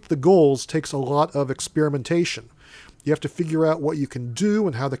complete the goals takes a lot of experimentation. You have to figure out what you can do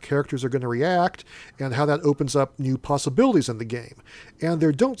and how the characters are going to react and how that opens up new possibilities in the game. And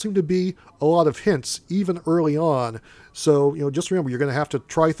there don't seem to be a lot of hints, even early on. So, just remember, you're going to have to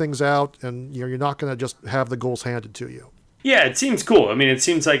try things out and, you're not going to just have the goals handed to you. Yeah, it seems cool. I mean, it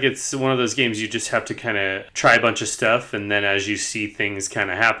seems like it's one of those games you just have to kind of try a bunch of stuff, and then as you see things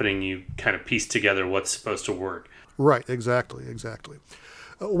kind of happening, you kind of piece together what's supposed to work. Right, exactly.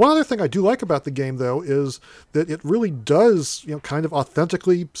 One other thing I do like about the game, though, is that it really does, kind of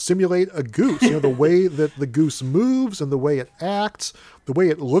authentically simulate a goose. The way that the goose moves and the way it acts, the way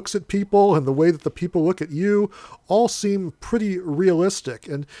it looks at people and the way that the people look at you all seem pretty realistic.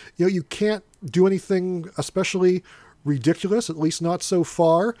 And, you can't do anything especially ridiculous, at least not so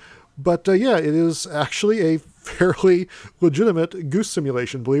far. But yeah, it is actually a fairly legitimate goose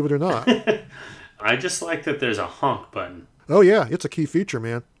simulation, believe it or not. I just like that there's a honk button. Oh yeah, it's a key feature,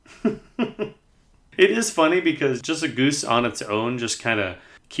 man. It is funny because just a goose on its own just kind of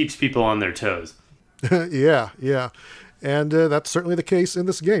keeps people on their toes. Yeah. And that's certainly the case in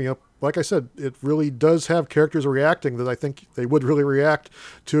this game. Like I said, it really does have characters reacting that I think they would really react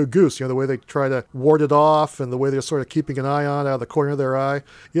to a goose. The way they try to ward it off and the way they're sort of keeping an eye on it out of the corner of their eye.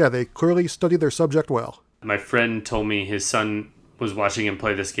 Yeah, they clearly studied their subject well. My friend told me his son was watching him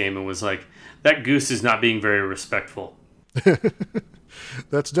play this game and was like, that goose is not being very respectful.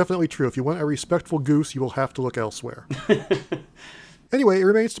 That's definitely true. If you want a respectful goose, you will have to look elsewhere. Anyway, it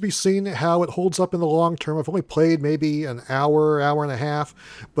remains to be seen how it holds up in the long term. I've only played maybe an hour and a half,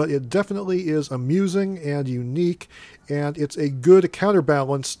 but it definitely is amusing and unique, and it's a good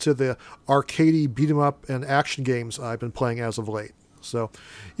counterbalance to the arcadey beat-em-up and action games I've been playing as of late. So,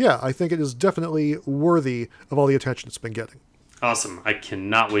 yeah, I think it is definitely worthy of all the attention it's been getting. Awesome. I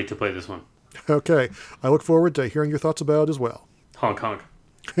cannot wait to play this one. Okay, I look forward to hearing your thoughts about it as well. Honk honk.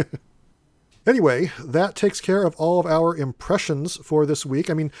 Anyway, that takes care of all of our impressions for this week.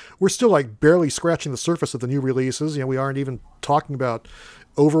 I mean, we're still like barely scratching the surface of the new releases. We aren't even talking about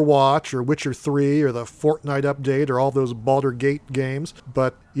Overwatch or Witcher 3 or the Fortnite update or all those Baldur's Gate games.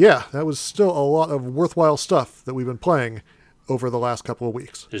 But yeah, that was still a lot of worthwhile stuff that we've been playing over the last couple of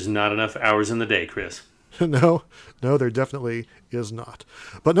weeks. There's not enough hours in the day, Chris. No, there definitely is not.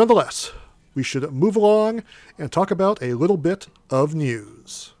 But nonetheless, we should move along and talk about a little bit of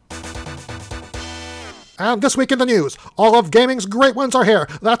news. And this week in the news, all of gaming's great ones are here.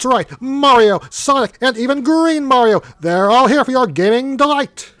 That's right, Mario, Sonic, and even Green Mario. They're all here for your gaming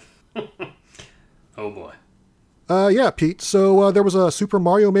delight. Oh boy. Yeah, Pete. So there was a Super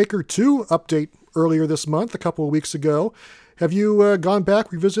Mario Maker 2 update earlier this month, a couple of weeks ago. Have you gone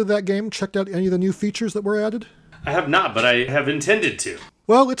back, revisited that game, checked out any of the new features that were added? I have not, but I have intended to.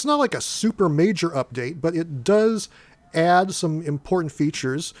 Well, it's not like a super major update, but it does add some important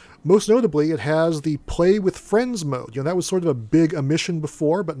features. Most notably, it has the Play with Friends mode. That was sort of a big omission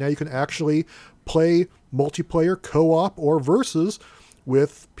before, but now you can actually play multiplayer, co-op, or versus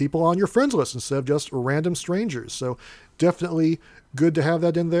with people on your friends list instead of just random strangers. So definitely good to have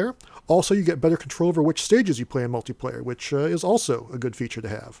that in there. Also, you get better control over which stages you play in multiplayer, which is also a good feature to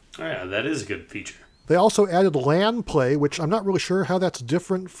have. Oh yeah, that is a good feature. They also added LAN play, which I'm not really sure how that's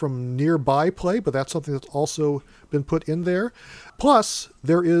different from nearby play, but that's something that's also been put in there. Plus,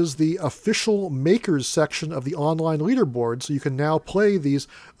 there is the official makers section of the online leaderboard, so you can now play these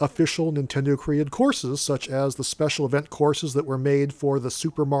official Nintendo-created courses, such as the special event courses that were made for the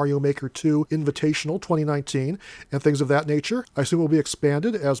Super Mario Maker 2 Invitational 2019, and things of that nature. I assume will be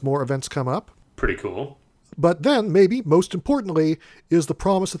expanded as more events come up. Pretty cool. But then, maybe most importantly, is the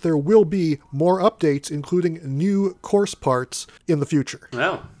promise that there will be more updates, including new course parts in the future.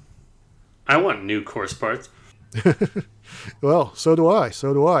 Well, I want new course parts. Well, so do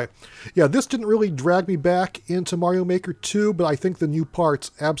I. Yeah, this didn't really drag me back into Mario Maker 2, but I think the new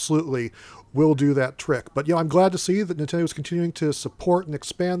parts absolutely will do that trick. But I'm glad to see that Nintendo is continuing to support and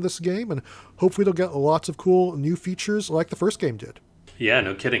expand this game, and hopefully it'll get lots of cool new features like the first game did. Yeah,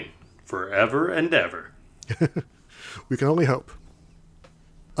 no kidding. Forever and ever. We can only hope.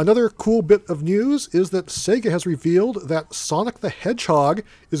 Another cool bit of news is that Sega has revealed that Sonic the Hedgehog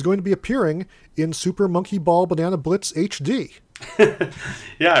is going to be appearing in Super Monkey Ball Banana Blitz HD.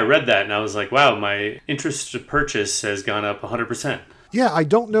 Yeah, I read that and I was like, wow, my interest to purchase has gone up 100%. Yeah, I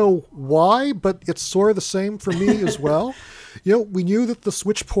don't know why, but it's sort of the same for me as well. We knew that the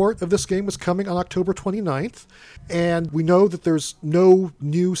Switch port of this game was coming on October 29th, and we know that there's no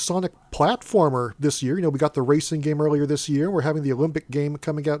new Sonic platformer this year. We got the racing game earlier this year. We're having the Olympic game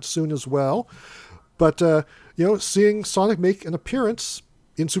coming out soon as well. But, seeing Sonic make an appearance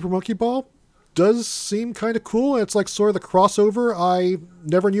in Super Monkey Ball does seem kind of cool, and it's like sort of the crossover I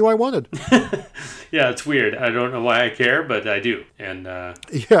never knew I wanted. Yeah, it's weird. I don't know why I care, but I do. And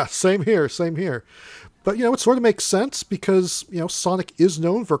yeah, same here. But, it sort of makes sense because, Sonic is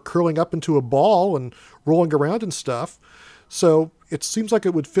known for curling up into a ball and rolling around and stuff. So it seems like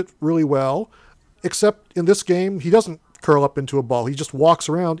it would fit really well. Except in this game, he doesn't curl up into a ball. He just walks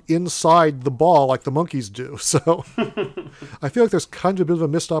around inside the ball like the monkeys do. So I feel like there's kind of a bit of a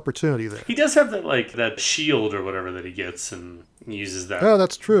missed opportunity there. He does have that shield or whatever that he gets and uses that. Oh,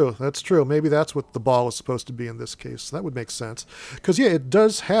 that's true. Maybe that's what the ball is supposed to be in this case. That would make sense. Because, it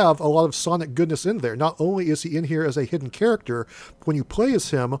does have a lot of Sonic goodness in there. Not only is he in here as a hidden character, when you play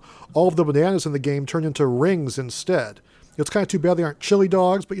as him, all of the bananas in the game turn into rings instead. It's kind of too bad they aren't chili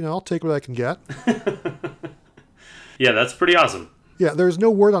dogs, but, I'll take what I can get. Yeah, that's pretty awesome. Yeah, there's no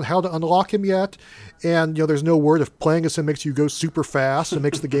word on how to unlock him yet, and there's no word if playing as him makes you go super fast and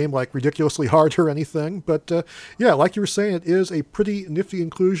makes the game ridiculously hard or anything. But yeah, like you were saying, it is a pretty nifty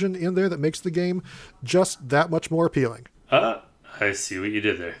inclusion in there that makes the game just that much more appealing. I see what you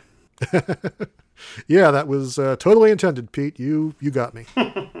did there. Yeah, that was totally intended, Pete. You got me.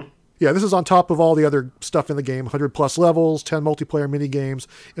 Yeah, this is on top of all the other stuff in the game, 100 plus levels, 10 multiplayer mini-games,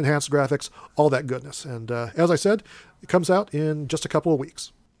 enhanced graphics, all that goodness. And as I said, it comes out in just a couple of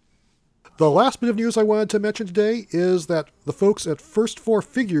weeks. The last bit of news I wanted to mention today is that the folks at First 4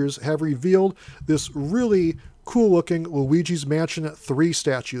 Figures have revealed this really cool-looking Luigi's Mansion 3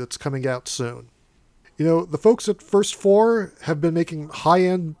 statue that's coming out soon. The folks at First 4 have been making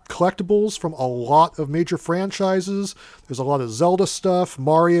high-end collectibles from a lot of major franchises. There's a lot of Zelda stuff,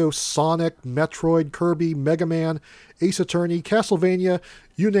 Mario, Sonic, Metroid, Kirby, Mega Man, Ace Attorney, Castlevania,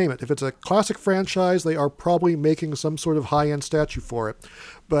 you name it. If it's a classic franchise, they are probably making some sort of high-end statue for it.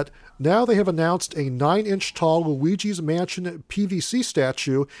 But now they have announced a 9-inch tall Luigi's Mansion PVC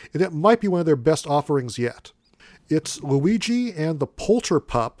statue, and it might be one of their best offerings yet. It's Luigi and the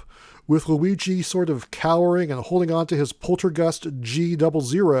Polterpup, with Luigi sort of cowering and holding on to his Poltergust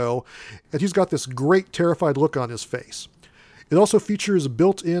G00, and he's got this great terrified look on his face. It also features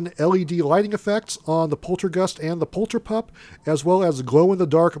built-in LED lighting effects on the Poltergust and the Polterpup, as well as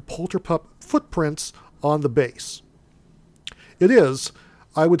glow-in-the-dark Polterpup footprints on the base. It is,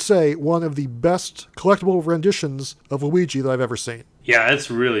 I would say, one of the best collectible renditions of Luigi that I've ever seen. Yeah, it's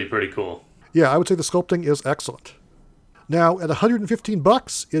really pretty cool. Yeah, I would say the sculpting is excellent. Now, at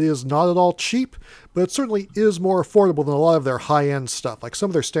 $115, it is not at all cheap, but it certainly is more affordable than a lot of their high-end stuff. Like some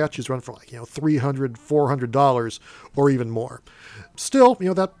of their statues run for $300, $400 or even more. Still,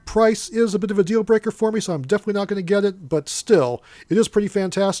 that price is a bit of a deal breaker for me, so I'm definitely not going to get it, but still, it is pretty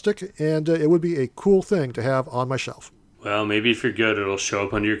fantastic, and it would be a cool thing to have on my shelf. Well, maybe if you're good, it'll show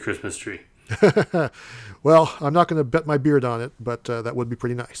up under your Christmas tree. Well, I'm not going to bet my beard on it, but that would be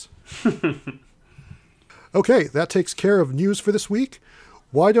pretty nice. Okay, that takes care of news for this week.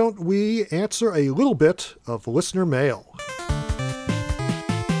 Why don't we answer a little bit of listener mail?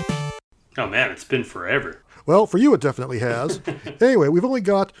 Oh man, it's been forever. Well, for you it definitely has. Anyway, we've only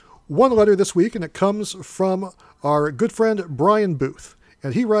got one letter this week, and it comes from our good friend Brian Booth.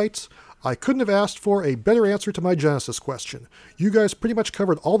 And he writes, I couldn't have asked for a better answer to my Genesis question. You guys pretty much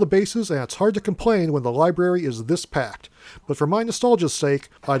covered all the bases, and it's hard to complain when the library is this packed. But for my nostalgia's sake,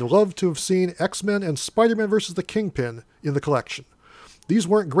 I'd love to have seen X-Men and Spider-Man vs. the Kingpin in the collection. These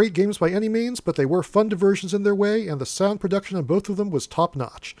weren't great games by any means, but they were fun diversions in their way, and the sound production on both of them was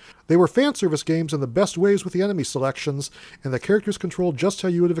top-notch. They were fan service games in the best ways with the enemy selections, and the characters controlled just how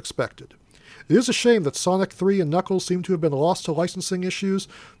you would have expected. It is a shame that Sonic 3 and Knuckles seem to have been lost to licensing issues.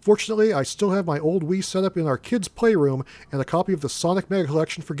 Fortunately, I still have my old Wii set up in our kids' playroom and a copy of the Sonic Mega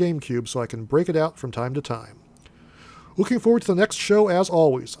Collection for GameCube so I can break it out from time to time. Looking forward to the next show as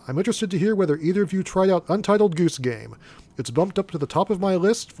always. I'm interested to hear whether either of you tried out Untitled Goose Game. It's bumped up to the top of my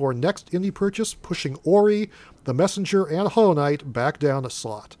list for next indie purchase, pushing Ori, The Messenger, and Hollow Knight back down a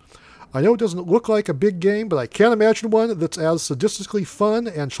slot. I know it doesn't look like a big game, but I can't imagine one that's as sadistically fun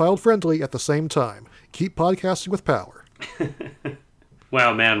and child-friendly at the same time. Keep podcasting with power.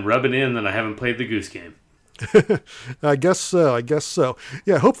 Wow, man, rub it in that I haven't played the Goose Game. I guess so.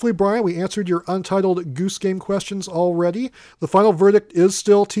 Yeah, hopefully, Brian, we answered your Untitled Goose Game questions already. The final verdict is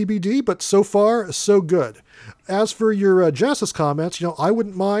still TBD, but so far, so good. As for your Genesis comments, I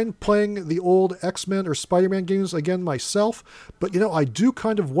wouldn't mind playing the old X-Men or Spider-Man games again myself, but, I do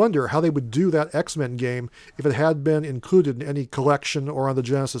kind of wonder how they would do that X-Men game if it had been included in any collection or on the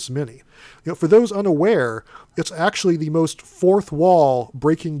Genesis Mini. For those unaware, it's actually the most fourth wall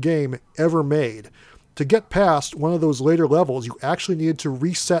breaking game ever made. To get past one of those later levels, you actually needed to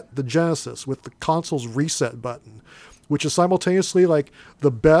reset the Genesis with the console's reset button, which is simultaneously like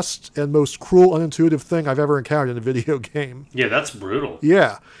the best and most cruel, unintuitive thing I've ever encountered in a video game. Yeah, that's brutal.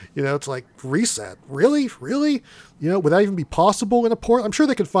 Yeah. It's like, reset? Really? Really? Would that even be possible in a port? I'm sure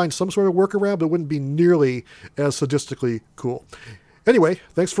they could find some sort of workaround, but it wouldn't be nearly as sadistically cool. Anyway,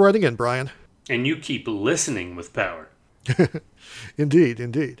 thanks for writing in, Brian. And you keep listening with power.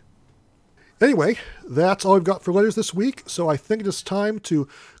 Indeed. Anyway, that's all I've got for letters this week, so I think it is time to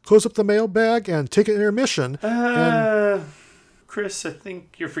close up the mailbag and take an intermission. Chris, I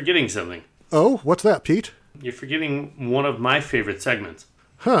think you're forgetting something. Oh, what's that, Pete? You're forgetting one of my favorite segments.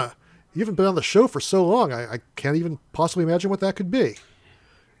 Huh. You haven't been on the show for so long, I can't even possibly imagine what that could be.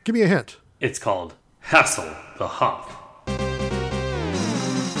 Give me a hint. It's called Hassle the Hoff.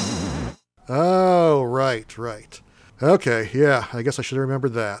 Oh, right. Okay, yeah, I guess I should have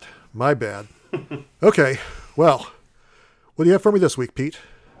remembered that. My bad. Okay, well, what do you have for me this week, Pete?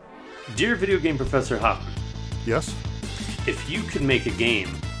 Dear Video Game Professor Hoffman. Yes? If you could make a game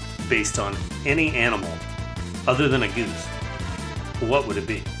based on any animal other than a goose, what would it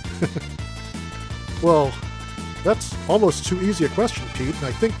be? Well, that's almost too easy a question, Pete, and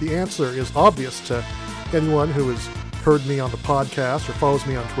I think the answer is obvious to anyone who has heard me on the podcast or follows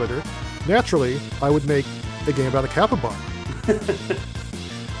me on Twitter. Naturally, I would make a game about a capybara.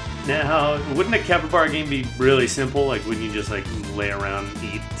 Now, wouldn't a capybara game be really simple? Like, wouldn't you just, lay around and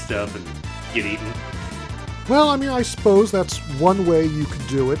eat stuff and get eaten? Well, I suppose that's one way you could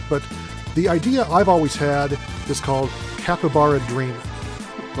do it, but the idea I've always had is called capybara dreaming.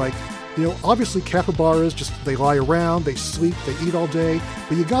 Like, Obviously capybaras they lie around, they sleep, they eat all day,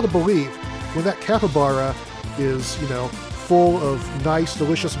 but you gotta believe when that capybara is, full of nice,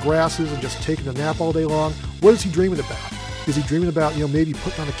 delicious grasses and just taking a nap all day long, what is he dreaming about? Is he dreaming about, maybe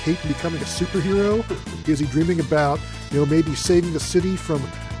putting on a cape and becoming a superhero? Is he dreaming about, maybe saving the city from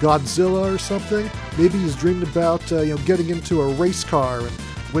Godzilla or something? Maybe he's dreaming about, getting into a race car and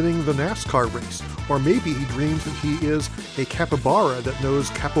winning the NASCAR race. Or maybe he dreams that he is a capybara that knows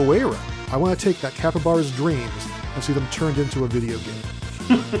capoeira. I want to take that capybara's dreams and see them turned into a video game.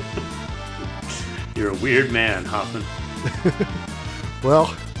 You're a weird man, Hoffman. Well,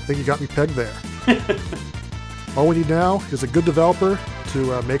 I think you got me pegged there. All we need now is a good developer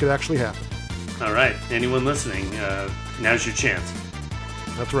to make it actually happen. All right. Anyone listening, now's your chance.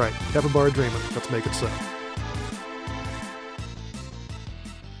 That's right. Capybara dreaming. Let's make it so.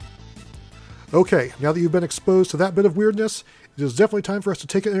 Okay, now that you've been exposed to that bit of weirdness, it is definitely time for us to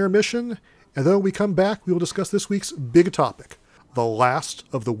take an intermission, and then when we come back, we will discuss this week's big topic, the last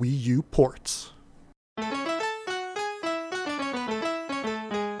of the Wii U ports.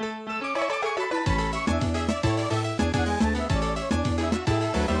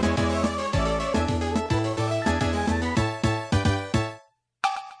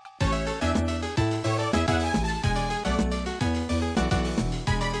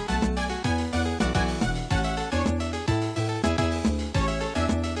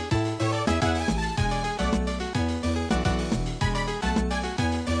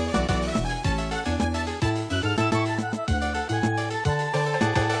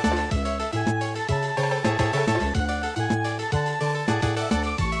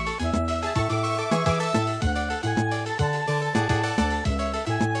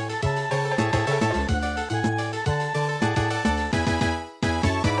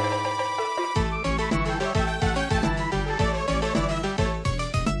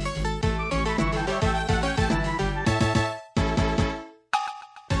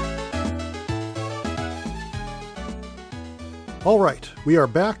 All right, we are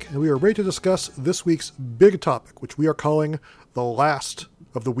back, and we are ready to discuss this week's big topic, which we are calling the last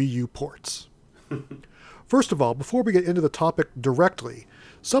of the Wii U ports. First of all, before we get into the topic directly,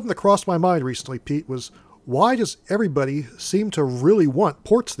 something that crossed my mind recently, Pete, was why does everybody seem to really want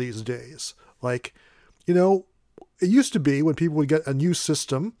ports these days? Like, it used to be when people would get a new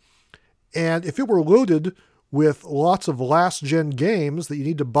system, and if it were loaded with lots of last-gen games that you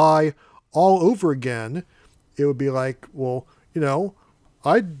need to buy all over again, it would be like, well,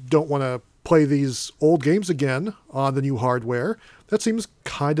 I don't want to play these old games again on the new hardware. That seems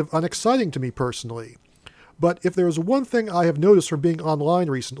kind of unexciting to me personally. But if there's one thing I have noticed from being online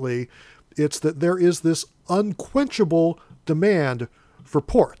recently, it's that there is this unquenchable demand for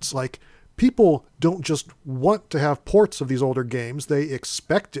ports. Like, people don't just want to have ports of these older games. They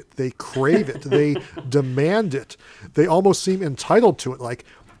expect it. They crave it. They demand it. They almost seem entitled to it. Like,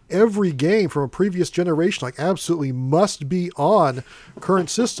 every game from a previous generation absolutely must be on current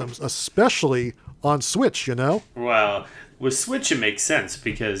systems, especially on Switch, Well, with Switch it makes sense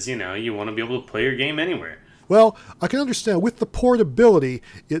because, you want to be able to play your game anywhere. Well, I can understand with the portability,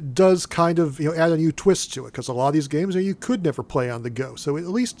 it does kind of add a new twist to it because a lot of these games you could never play on the go. So at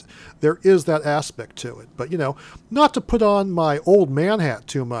least there is that aspect to it. But not to put on my old man hat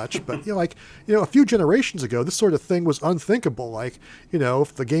too much, but a few generations ago, this sort of thing was unthinkable. Like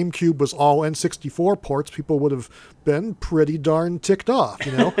if the GameCube was all N64 ports, people would have been pretty darn ticked off.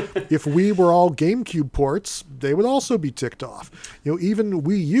 If we were all GameCube ports, they would also be ticked off. Even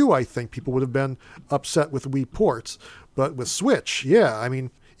Wii U, I think people would have been upset with Wii ports, but with Switch, even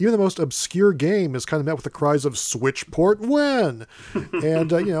the most obscure game is kind of met with the cries of Switch port when,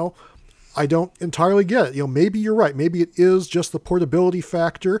 and I don't entirely get it. Maybe you're right. Maybe it is just the portability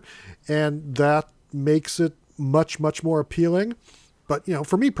factor, and that makes it much, much more appealing. But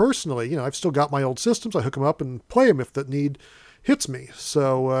for me personally, I've still got my old systems. I hook them up and play them if that need hits me.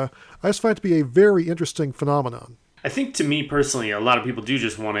 So I just find it to be a very interesting phenomenon. I think to me personally, a lot of people do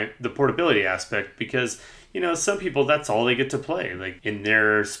just want the portability aspect because, some people, that's all they get to play. Like in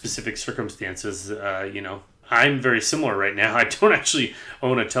their specific circumstances, I'm very similar right now. I don't actually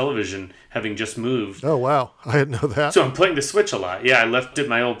own a television, having just moved. Oh, wow. I didn't know that. So I'm playing the Switch a lot. Yeah, I left it at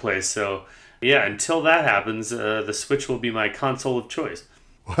my old place. So yeah, until that happens, the Switch will be my console of choice.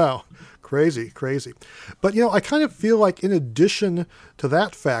 Wow. Crazy. But, I kind of feel like in addition to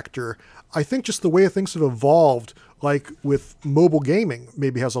that factor, I think just the way things have evolved, like with mobile gaming,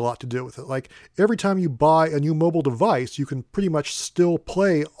 maybe has a lot to do with it. Like every time you buy a new mobile device, you can pretty much still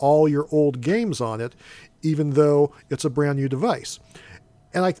play all your old games on it, even though it's a brand new device.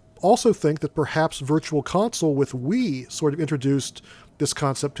 And I also think that perhaps Virtual Console with Wii sort of introduced this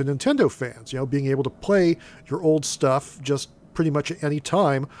concept to Nintendo fans, being able to play your old stuff just pretty much at any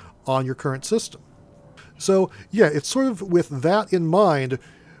time on your current system. So, yeah, it's sort of with that in mind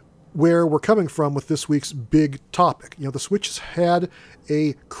where we're coming from with this week's big topic. The Switch has had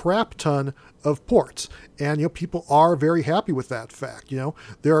a crap ton of ports, and, people are very happy with that fact.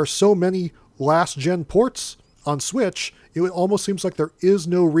 There are so many last-gen ports on Switch, it almost seems like there is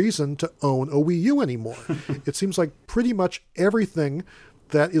no reason to own a Wii U anymore. It seems like pretty much everything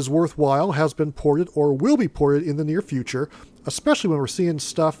that is worthwhile has been ported or will be ported in the near future, especially when we're seeing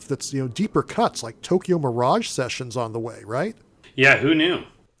stuff that's, deeper cuts, like Tokyo Mirage Sessions on the way, right? Yeah, who knew?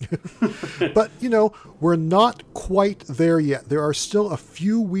 But, we're not quite there yet. There are still a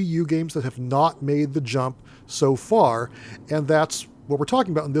few Wii U games that have not made the jump so far, and that's what we're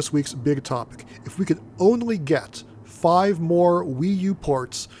talking about in this week's big topic. If we could only get 5 more Wii U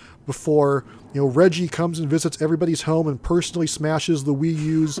ports before, Reggie comes and visits everybody's home and personally smashes the Wii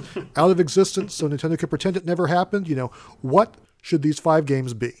U's out of existence so Nintendo can pretend it never happened, what should these 5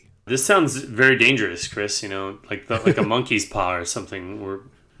 games be? This sounds very dangerous, Chris, like a monkey's paw or something. We're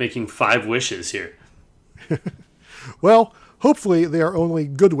making 5 wishes here. Well, hopefully they are only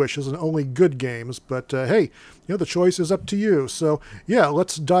good wishes and only good games, but hey, the choice is up to you. So yeah,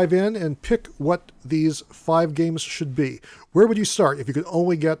 let's dive in and pick what these 5 games should be. Where would you start if you could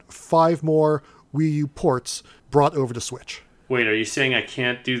only get 5 more Wii U ports brought over to Switch? Wait, are you saying I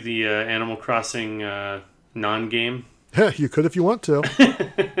can't do the Animal Crossing non-game? You could if you want to.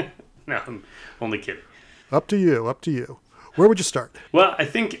 No, I'm only kidding. Up to you. Where would you start? Well, I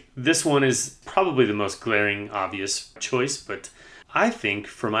think this one is probably the most glaring, obvious choice, but I think,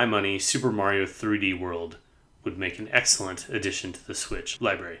 for my money, Super Mario 3D World would make an excellent addition to the Switch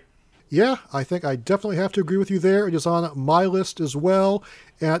library. Yeah, I think I definitely have to agree with you there. It is on my list as well,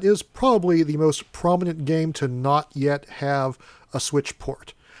 and it is probably the most prominent game to not yet have a Switch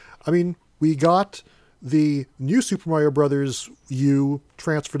port. I mean, we got the new Super Mario Bros. U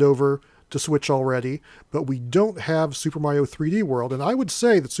transferred over to Switch already, but we don't have Super Mario 3D World, and I would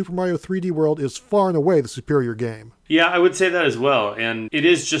say that Super Mario 3D World is far and away the superior game. Yeah, I would say that as well, and it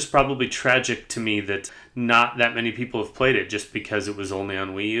is just probably tragic to me that not that many people have played it just because it was only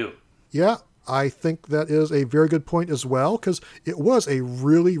on Wii U. Yeah, I think that is a very good point as well, because it was a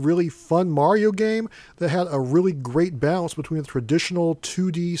really, really fun Mario game that had a really great balance between the traditional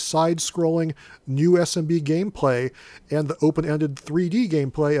 2D side-scrolling new SMB gameplay and the open-ended 3D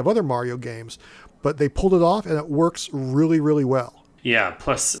gameplay of other Mario games. But they pulled it off, and it works really, really well. Yeah,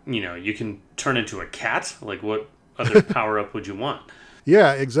 plus, you can turn into a cat. Like, what other power-up would you want?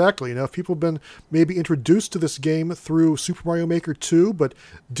 Yeah, exactly. If people have been maybe introduced to this game through Super Mario Maker 2, but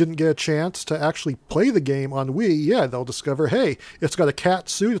didn't get a chance to actually play the game on Wii, yeah, they'll discover, hey, it's got a cat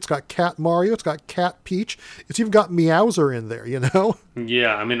suit, it's got Cat Mario, it's got Cat Peach, it's even got Meowser in there,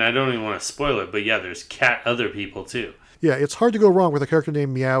 Yeah, I mean, I don't even want to spoil it, but yeah, there's cat other people too. Yeah, it's hard to go wrong with a character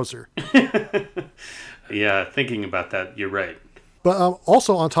named Meowser. Yeah, thinking about that, you're right. But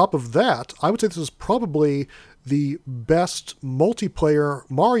also on top of that, I would say this is probably the best multiplayer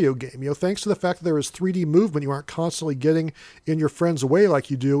Mario game. Thanks to the fact that there is 3D movement, you aren't constantly getting in your friend's way like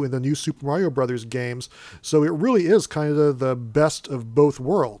you do in the new Super Mario Brothers games. So it really is kind of the best of both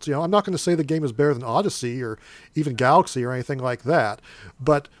worlds. I'm not going to say the game is better than Odyssey or even Galaxy or anything like that,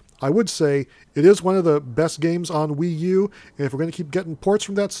 but I would say it is one of the best games on Wii U, and if we're going to keep getting ports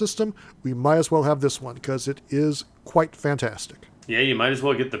from that system, we might as well have this one, because it is quite fantastic. Yeah, you might as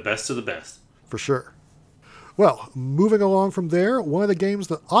well get the best of the best. For sure. Well, moving along from there, one of the games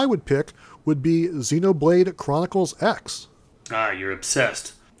that I would pick would be Xenoblade Chronicles X. Ah, you're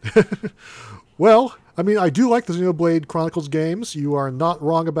obsessed. Well, I mean, I do like the Xenoblade Chronicles games. You are not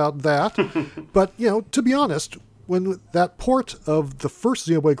wrong about that. But, to be honest, when that port of the first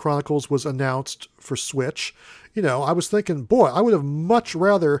Xenoblade Chronicles was announced for Switch, I was thinking, boy, I would have much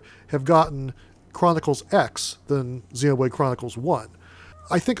rather have gotten Chronicles X than Xenoblade Chronicles 1.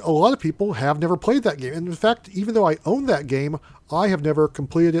 I think a lot of people have never played that game. And in fact, even though I own that game, I have never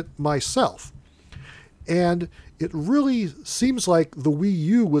completed it myself. And it really seems like the Wii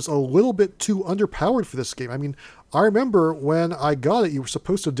U was a little bit too underpowered for this game. I mean, I remember when I got it, you were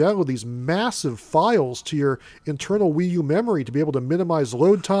supposed to download these massive files to your internal Wii U memory to be able to minimize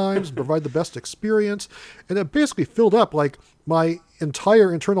load times and provide the best experience. And it basically filled up like my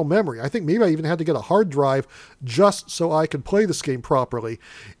entire internal memory. I think maybe I even had to get a hard drive just so I could play this game properly.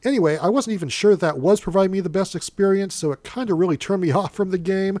 Anyway, I wasn't even sure that was providing me the best experience, so it kind of really turned me off from the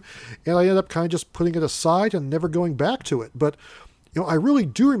game, and I ended up kind of just putting it aside and never going back to it. But I really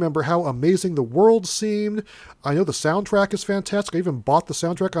do remember how amazing the world seemed. I know the soundtrack is fantastic. I even bought the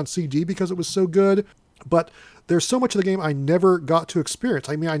soundtrack on CD because it was so good. But there's so much of the game I never got to experience.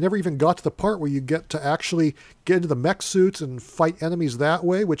 I mean, I never even got to the part where you get to actually get into the mech suits and fight enemies that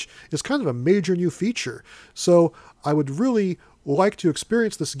way, which is kind of a major new feature. So I would really like to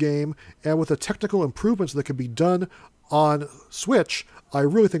experience this game, and with the technical improvements that could be done on Switch, I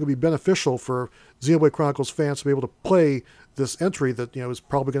really think it would be beneficial for Xenoblade Chronicles fans to be able to play this entry that, is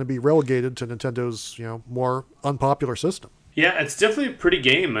probably going to be relegated to Nintendo's, more unpopular system. Yeah, it's definitely a pretty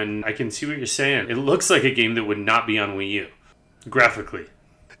game, and I can see what you're saying. It looks like a game that would not be on Wii U, graphically.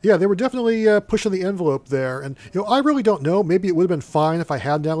 Yeah, they were definitely pushing the envelope there. And, I really don't know. Maybe it would have been fine if I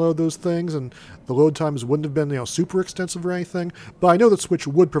had downloaded those things and the load times wouldn't have been, super extensive or anything. But I know that Switch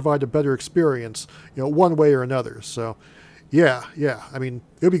would provide a better experience, one way or another. So, yeah. I mean,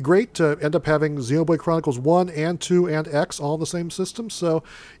 it would be great to end up having Xenoblade Chronicles 1 and 2 and X all on the same system. So,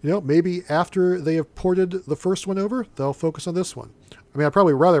 maybe after they have ported the first one over, they'll focus on this one. I mean, I'd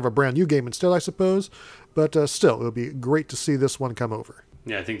probably rather have a brand new game instead, I suppose. But still, it would be great to see this one come over.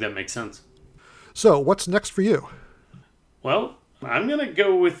 Yeah, I think that makes sense. So, what's next for you? Well, I'm going to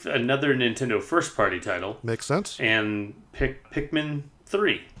go with another Nintendo first-party title. Makes sense. And pick Pikmin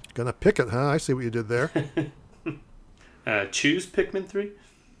 3. Gonna pick it, huh? I see what you did there. Choose Pikmin 3?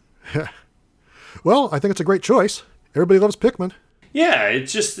 Well, I think it's a great choice. Everybody loves Pikmin. Yeah,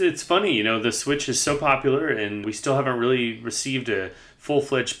 it's funny, the Switch is so popular, and we still haven't really received a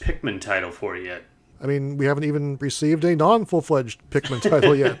full-fledged Pikmin title for it yet. I mean, we haven't even received a non-full-fledged Pikmin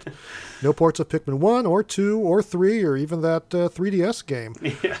title yet. No ports of Pikmin 1 or 2 or 3 or even that 3DS game.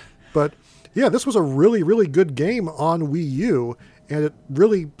 Yeah. But, yeah, this was a really, really good game on Wii U, and it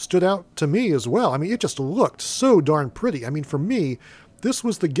really stood out to me as well. I mean, it just looked so darn pretty. I mean, for me, this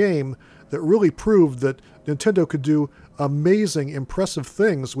was the game that really proved that Nintendo could do amazing, impressive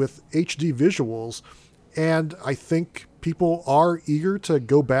things with HD visuals. And I think people are eager to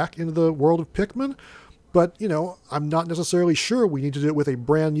go back into the world of Pikmin. But, I'm not necessarily sure we need to do it with a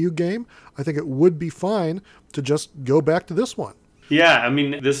brand new game. I think it would be fine to just go back to this one. Yeah, I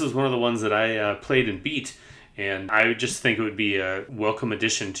mean, this is one of the ones that I played and beat. And I just think it would be a welcome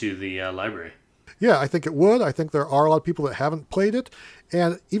addition to the library. Yeah, I think it would. I think there are a lot of people that haven't played it.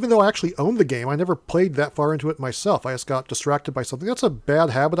 And even though I actually own the game, I never played that far into it myself. I just got distracted by something. That's a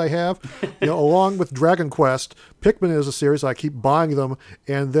bad habit I have. Along with Dragon Quest, Pikmin is a series I keep buying them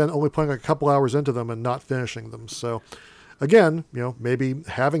and then only playing a couple hours into them and not finishing them. So again, maybe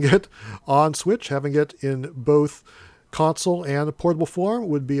having it on Switch, having it in both console and a portable form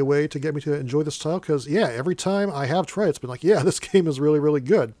would be a way to get me to enjoy this title. Because, yeah, every time I have tried it, it's been like, yeah, this game is really, really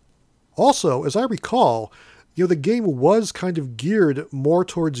good. Also, as I recall, the game was kind of geared more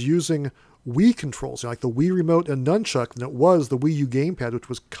towards using Wii controls, like the Wii Remote and Nunchuck, than it was the Wii U gamepad, which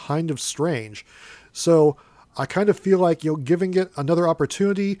was kind of strange. So I kind of feel like, giving it another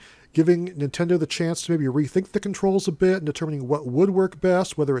opportunity, giving Nintendo the chance to maybe rethink the controls a bit and determining what would work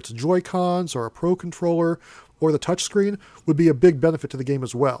best, whether it's Joy-Cons or a Pro Controller or the touchscreen, would be a big benefit to the game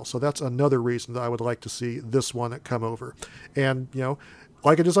as well. So that's another reason that I would like to see this one come over. And,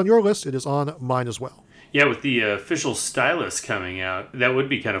 like it is on your list, it is on mine as well. Yeah, with the official stylus coming out, that would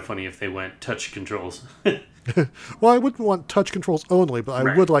be kind of funny if they went touch controls. Well, I wouldn't want touch controls only, but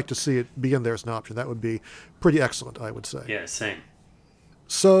I would like to see it be in there as an option. That would be pretty excellent, I would say. Yeah, same.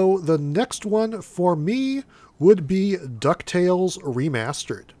 So the next one for me would be DuckTales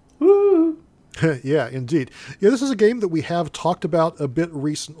Remastered. Woo! Yeah, indeed. Yeah, this is a game that we have talked about a bit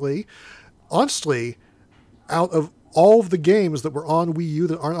recently. Honestly, out of all of the games that were on Wii U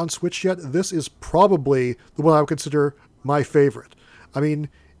that aren't on Switch yet, this is probably the one I would consider my favorite. I mean,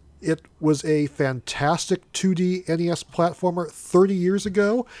 it was a fantastic 2D NES platformer 30 years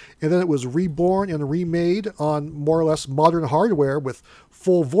ago, and then it was reborn and remade on more or less modern hardware with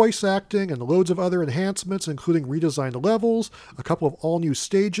full voice acting and loads of other enhancements, including redesigned levels, a couple of all-new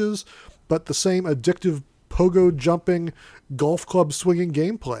stages, but the same addictive pogo jumping, golf club swinging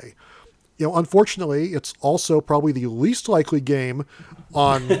gameplay. Unfortunately, it's also probably the least likely game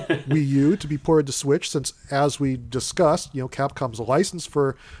on Wii U to be ported to Switch since, as we discussed, Capcom's license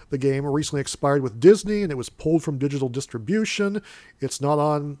for the game recently expired with Disney and it was pulled from digital distribution. It's not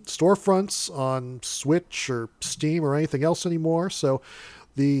on storefronts on Switch or Steam or anything else anymore. So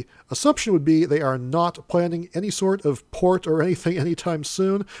the assumption would be they are not planning any sort of port or anything anytime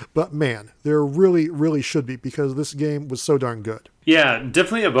soon. But man, there really, really should be, because this game was so darn good. Yeah,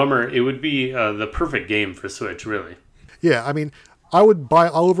 definitely a bummer. It would be the perfect game for Switch, really. Yeah, I mean, I would buy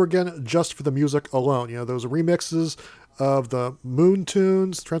it all over again just for the music alone. Those remixes of the Moon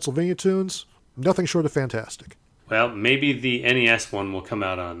tunes, Transylvania tunes, nothing short of fantastic. Well, maybe the NES one will come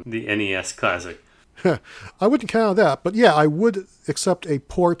out on the NES Classic. I wouldn't count on that, but yeah, I would accept a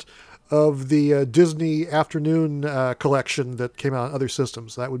port of the Disney Afternoon collection that came out on other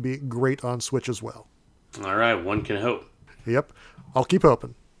systems. That would be great on Switch as well. All right, one can hope. Yep, I'll keep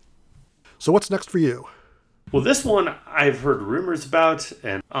hoping. So what's next for you? Well, this one I've heard rumors about,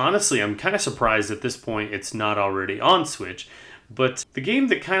 and honestly, I'm kind of surprised at this point it's not already on Switch. But the game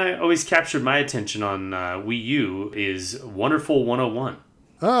that kind of always captured my attention on Wii U is Wonderful 101.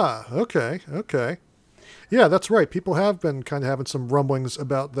 Ah, okay. Yeah, that's right. People have been kind of having some rumblings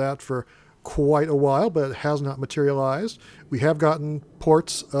about that for quite a while, but it has not materialized. We have gotten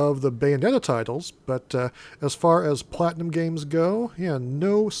ports of the Bayonetta titles, but as far as Platinum games go, yeah,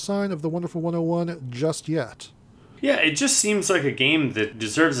 no sign of the Wonderful 101 just yet. Yeah, it just seems like a game that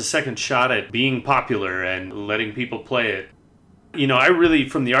deserves a second shot at being popular and letting people play it. You know, I really,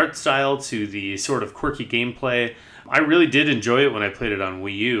 from the art style to the sort of quirky gameplay, I really did enjoy it when I played it on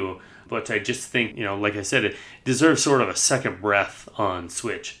Wii U, but I just think, you know, like I said, it deserves sort of a second breath on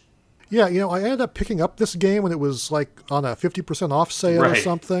Switch. Yeah, you know, I ended up picking up this game when it was like on a 50% off sale or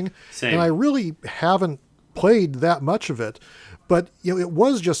something. Same. And I really haven't played that much of it. But, you know, it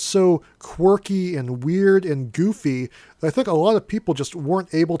was just so quirky and weird and goofy that I think a lot of people just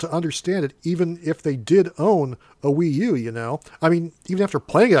weren't able to understand it, even if they did own a Wii U, you know? I mean, even after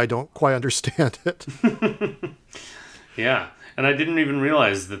playing it, I don't quite understand it. Yeah, and I didn't even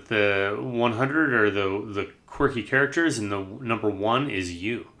realize that the 100 or the quirky characters and the number 1 is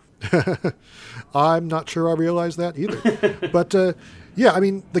you. I'm not sure I realized that either. But yeah, I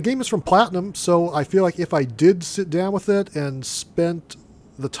mean, the game is from Platinum, so I feel like if I did sit down with it and spent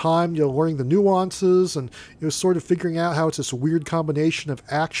the time, you know, learning the nuances and, you know, sort of figuring out how it's this weird combination of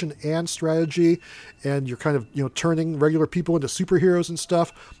action and strategy, and you're kind of, you know, turning regular people into superheroes and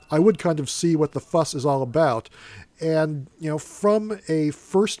stuff, I would kind of see what the fuss is all about. And, you know, from a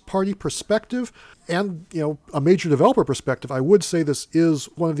first-party perspective and, you know, a major developer perspective, I would say this is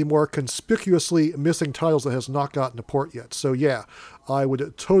one of the more conspicuously missing titles that has not gotten a port yet. So, yeah, I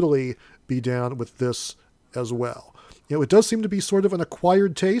would totally be down with this as well. You know, it does seem to be sort of an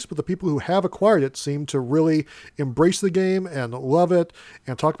acquired taste, but the people who have acquired it seem to really embrace the game and love it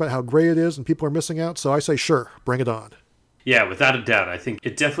and talk about how great it is and people are missing out. So I say, sure, bring it on. Yeah, without a doubt. I think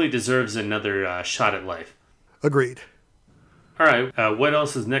it definitely deserves another shot at life. Agreed. All right, what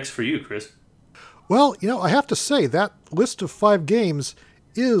else is next for you, Chris? Well, you know, I have to say that list of 5 games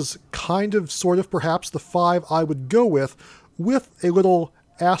is kind of, sort of, perhaps the 5 I would go with a little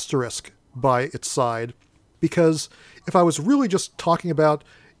asterisk by its side. Because if I was really just talking about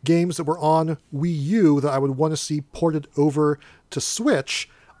games that were on Wii U that I would want to see ported over to Switch,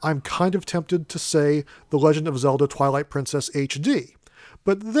 I'm kind of tempted to say The Legend of Zelda Twilight Princess HD.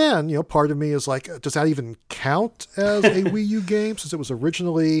 But then, you know, part of me is like, does that even count as a Wii U game since it was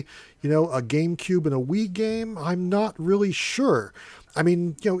originally, you know, a GameCube and a Wii game? I'm not really sure. I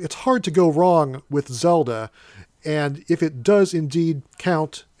mean, you know, it's hard to go wrong with Zelda. And if it does indeed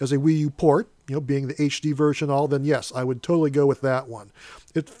count as a Wii U port, you know, being the HD version all, then yes, I would totally go with that one.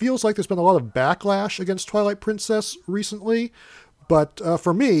 It feels like there's been a lot of backlash against Twilight Princess recently, but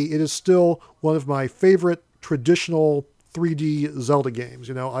for me, it is still one of my favorite traditional 3D Zelda games.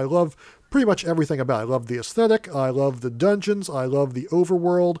 You know, I love pretty much everything about it. I love the aesthetic, I love the dungeons, I love the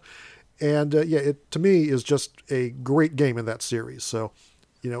overworld, and yeah, it to me is just a great game in that series. So,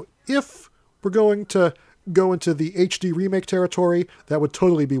 you know, if we're going to go into the HD remake territory, that would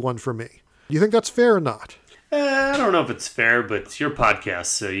totally be one for me. Do you think that's fair or not? I don't know if it's fair, but it's your podcast,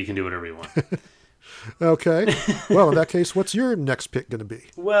 so you can do whatever you want. Okay. Well, in that case, what's your next pick going to be?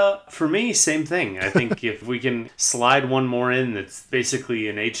 Well, for me, same thing. I think if we can slide one more in that's basically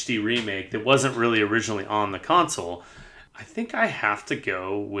an HD remake that wasn't really originally on the console, I think I have to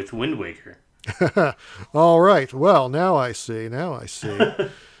go with Wind Waker. All right. Well, now I see.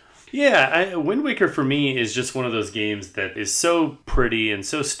 Yeah, Wind Waker for me is just one of those games that is so pretty and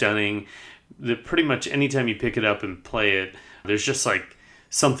so stunning that pretty much anytime you pick it up and play it, there's just like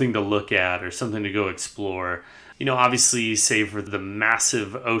something to look at or something to go explore. You know, obviously, save for the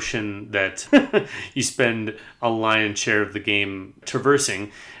massive ocean that you spend a lion's share of the game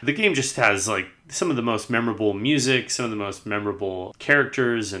traversing, the game just has like some of the most memorable music, some of the most memorable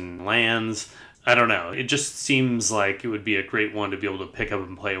characters and lands. I don't know. It just seems like it would be a great one to be able to pick up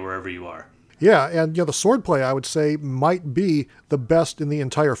and play wherever you are. Yeah, and you know, the swordplay, I would say, might be the best in the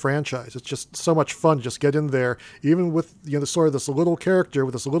entire franchise. It's just so much fun to just get in there, even with, you know, the sort of this little character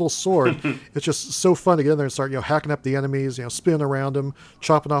with this little sword. It's just so fun to get in there and start, you know, hacking up the enemies, you know, spinning around them,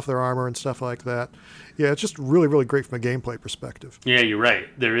 chopping off their armor and stuff like that. Yeah, it's just really, really great from a gameplay perspective. Yeah, you're right.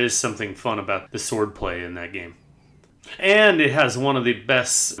 There is something fun about the swordplay in that game. And it has one of the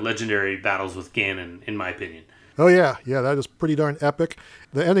best legendary battles with Ganon, in my opinion. Oh, yeah. Yeah, that is pretty darn epic.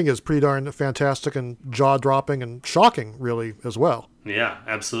 The ending is pretty darn fantastic and jaw-dropping and shocking, really, as well. Yeah,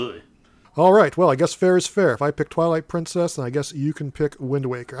 absolutely. All right, well, I guess fair is fair. If I pick Twilight Princess, then I guess you can pick Wind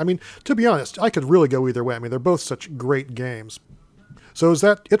Waker. I mean, to be honest, I could really go either way. I mean, they're both such great games. So is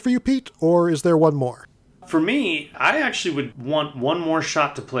that it for you, Pete, or is there one more? For me, I actually would want one more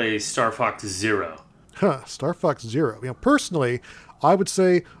shot to play Star Fox Zero. Star Fox Zero. Personally, I would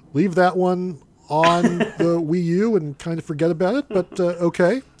say leave that one on the Wii U and kind of forget about it, but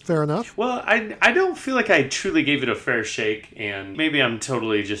okay, fair enough. Well, I don't feel like I truly gave it a fair shake, and maybe I'm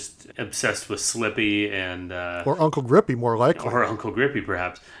totally just obsessed with Slippy and... or Uncle Grippy, more likely. Or Uncle Grippy,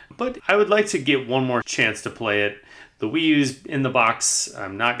 perhaps. But I would like to get one more chance to play it. The Wii U's in the box.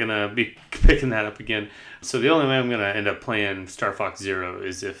 I'm not going to be picking that up again. So the only way I'm going to end up playing Star Fox Zero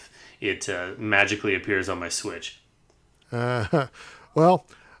is if it magically appears on my Switch. Well,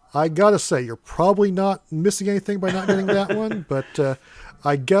 I gotta say, you're probably not missing anything by not getting that one, but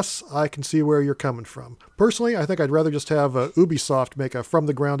I guess I can see where you're coming from. Personally, I think I'd rather just have Ubisoft make a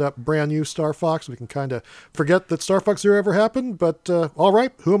from-the-ground-up brand new Star Fox. We can kind of forget that Star Fox Zero ever happened, but all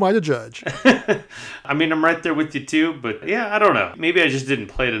right, who am I to judge? I mean, I'm right there with you too, but yeah, I don't know. Maybe I just didn't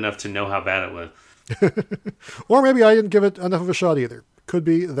play it enough to know how bad it was. Or maybe I didn't give it enough of a shot either. Could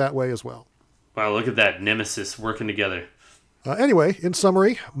be that way as well. Wow, look at that Nemesis working together. Anyway, in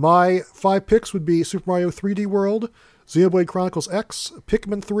summary, my 5 picks would be Super Mario 3D World, Xenoblade Chronicles X,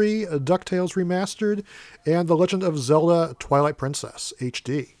 Pikmin 3, DuckTales Remastered, and The Legend of Zelda Twilight Princess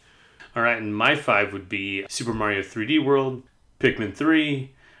HD. All right, and my 5 would be Super Mario 3D World, Pikmin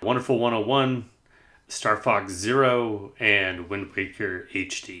 3, Wonderful 101, Star Fox Zero, and Wind Waker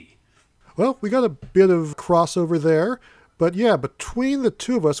HD. Well, we got a bit of crossover there, but yeah, between the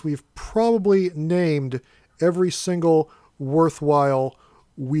two of us, we've probably named every single worthwhile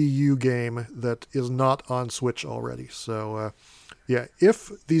Wii U game that is not on Switch already. So, yeah,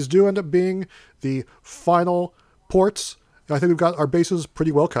 if these do end up being the final ports, I think we've got our bases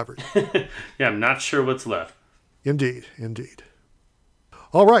pretty well covered. Yeah, I'm not sure what's left. Indeed, indeed.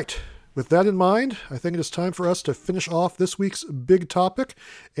 All right. With that in mind, I think it is time for us to finish off this week's big topic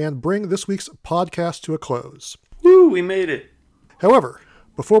and bring this week's podcast to a close. Woo, we made it. However,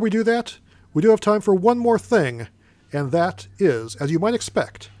 before we do that, we do have time for one more thing, and that is, as you might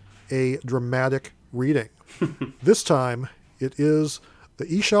expect, a dramatic reading. This time, it is the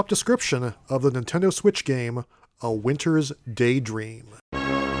eShop description of the Nintendo Switch game, A Winter's Daydream.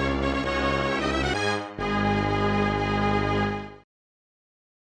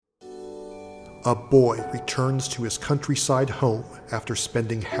 A boy returns to his countryside home after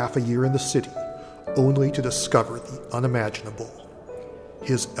spending half a year in the city, only to discover the unimaginable.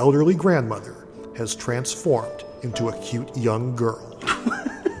 His elderly grandmother has transformed into a cute young girl.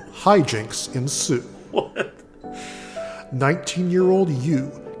 Hijinks ensue. What? 19-year-old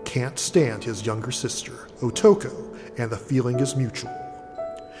Yu can't stand his younger sister, Otoko, and the feeling is mutual.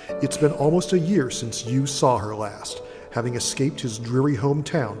 It's been almost a year since Yu saw her last, having escaped his dreary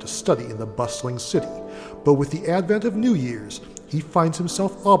hometown to study in the bustling city, but with the advent of New Year's, he finds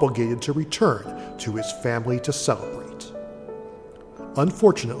himself obligated to return to his family to celebrate.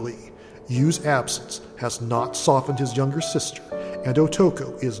 Unfortunately, Yu's absence has not softened his younger sister, and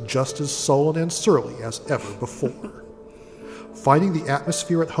Otoko is just as sullen and surly as ever before. Finding the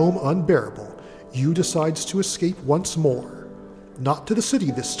atmosphere at home unbearable, Yu decides to escape once more, not to the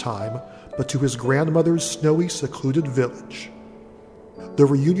city this time, but to his grandmother's snowy, secluded village. The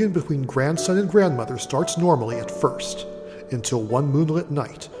reunion between grandson and grandmother starts normally at first, until one moonlit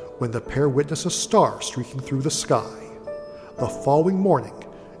night when the pair witness a star streaking through the sky. The following morning,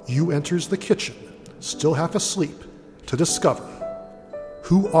 Yu enters the kitchen, still half asleep, to discover,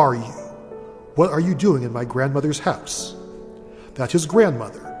 who are you? What are you doing in my grandmother's house? That his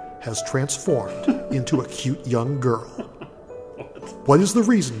grandmother has transformed into a cute young girl. What is the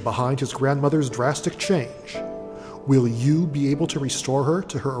reason behind his grandmother's drastic change? Will Yu be able to restore her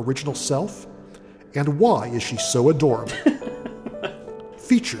to her original self? And why is she so adorable?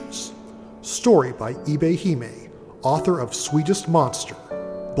 Features: story by Ibe Hime, author of Sweetest Monster,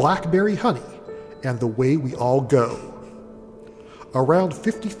 Blackberry Honey, and The Way We All Go. Around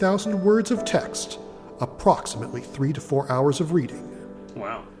 50,000 words of text, approximately 3 to 4 hours of reading.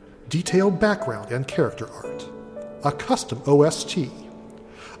 Wow. Detailed background and character art. A custom OST,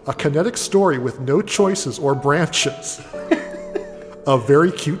 a kinetic story with no choices or branches, a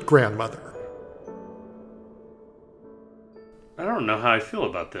very cute grandmother. I don't know how I feel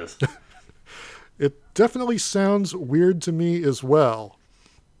about this. It definitely sounds weird to me as well.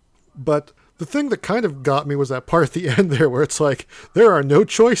 But the thing that kind of got me was that part at the end there where it's like, there are no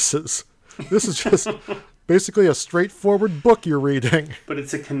choices. This is just basically a straightforward book you're reading. But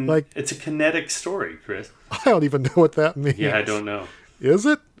it's a it's a kinetic story, Chris. I don't even know what that means. Yeah, I don't know. Is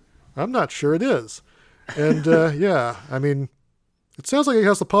it? I'm not sure it is. And yeah, I mean, it sounds like it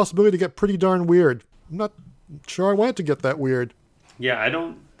has the possibility to get pretty darn weird. I'm not sure I want it to get that weird. Yeah, I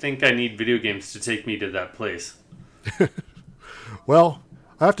don't think I need video games to take me to that place. Well,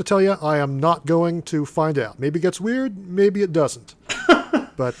 I have to tell you, I am not going to find out. Maybe it gets weird, maybe it doesn't.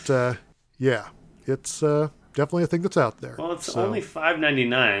 But yeah, it's definitely a thing that's out there. Well, it's only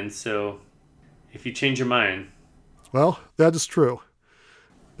 $5.99, so if you change your mind. Well, that is true.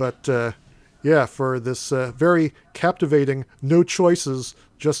 But yeah, for this very captivating, no choices,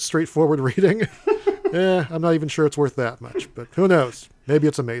 just straightforward reading, I'm not even sure it's worth that much. But who knows? Maybe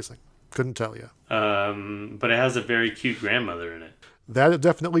it's amazing. Couldn't tell you. But it has a very cute grandmother in it. That it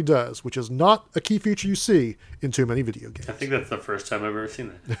definitely does, which is not a key feature you see in too many video games. I think that's the first time I've ever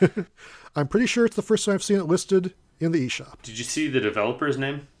seen that. I'm pretty sure it's the first time I've seen it listed in the eShop. Did you see the developer's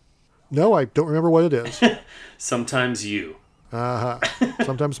name? No, I don't remember what it is. Sometimes You.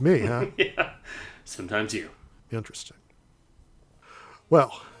 Sometimes me, huh? Yeah. Sometimes You. Interesting.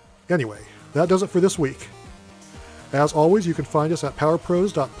 Well, anyway, that does it for this week. As always, you can find us at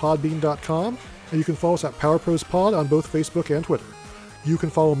powerpros.podbean.com, and you can follow us at PowerProsPod on both Facebook and Twitter. You can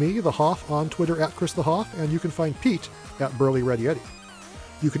follow me, the Hoff, on Twitter at Chris the Hoff, and you can find Pete at Burly Ready Eddie.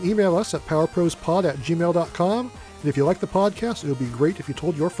 You can email us at powerprospod@gmail.com, and if you like the podcast, it would be great if you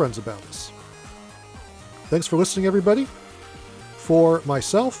told your friends about us. Thanks for listening, everybody. For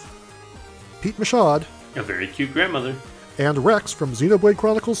myself, Pete Machad, A very cute grandmother. and Rex from Xenoblade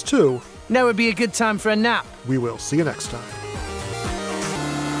Chronicles 2, Now would be a good time for a nap. we will see you next time.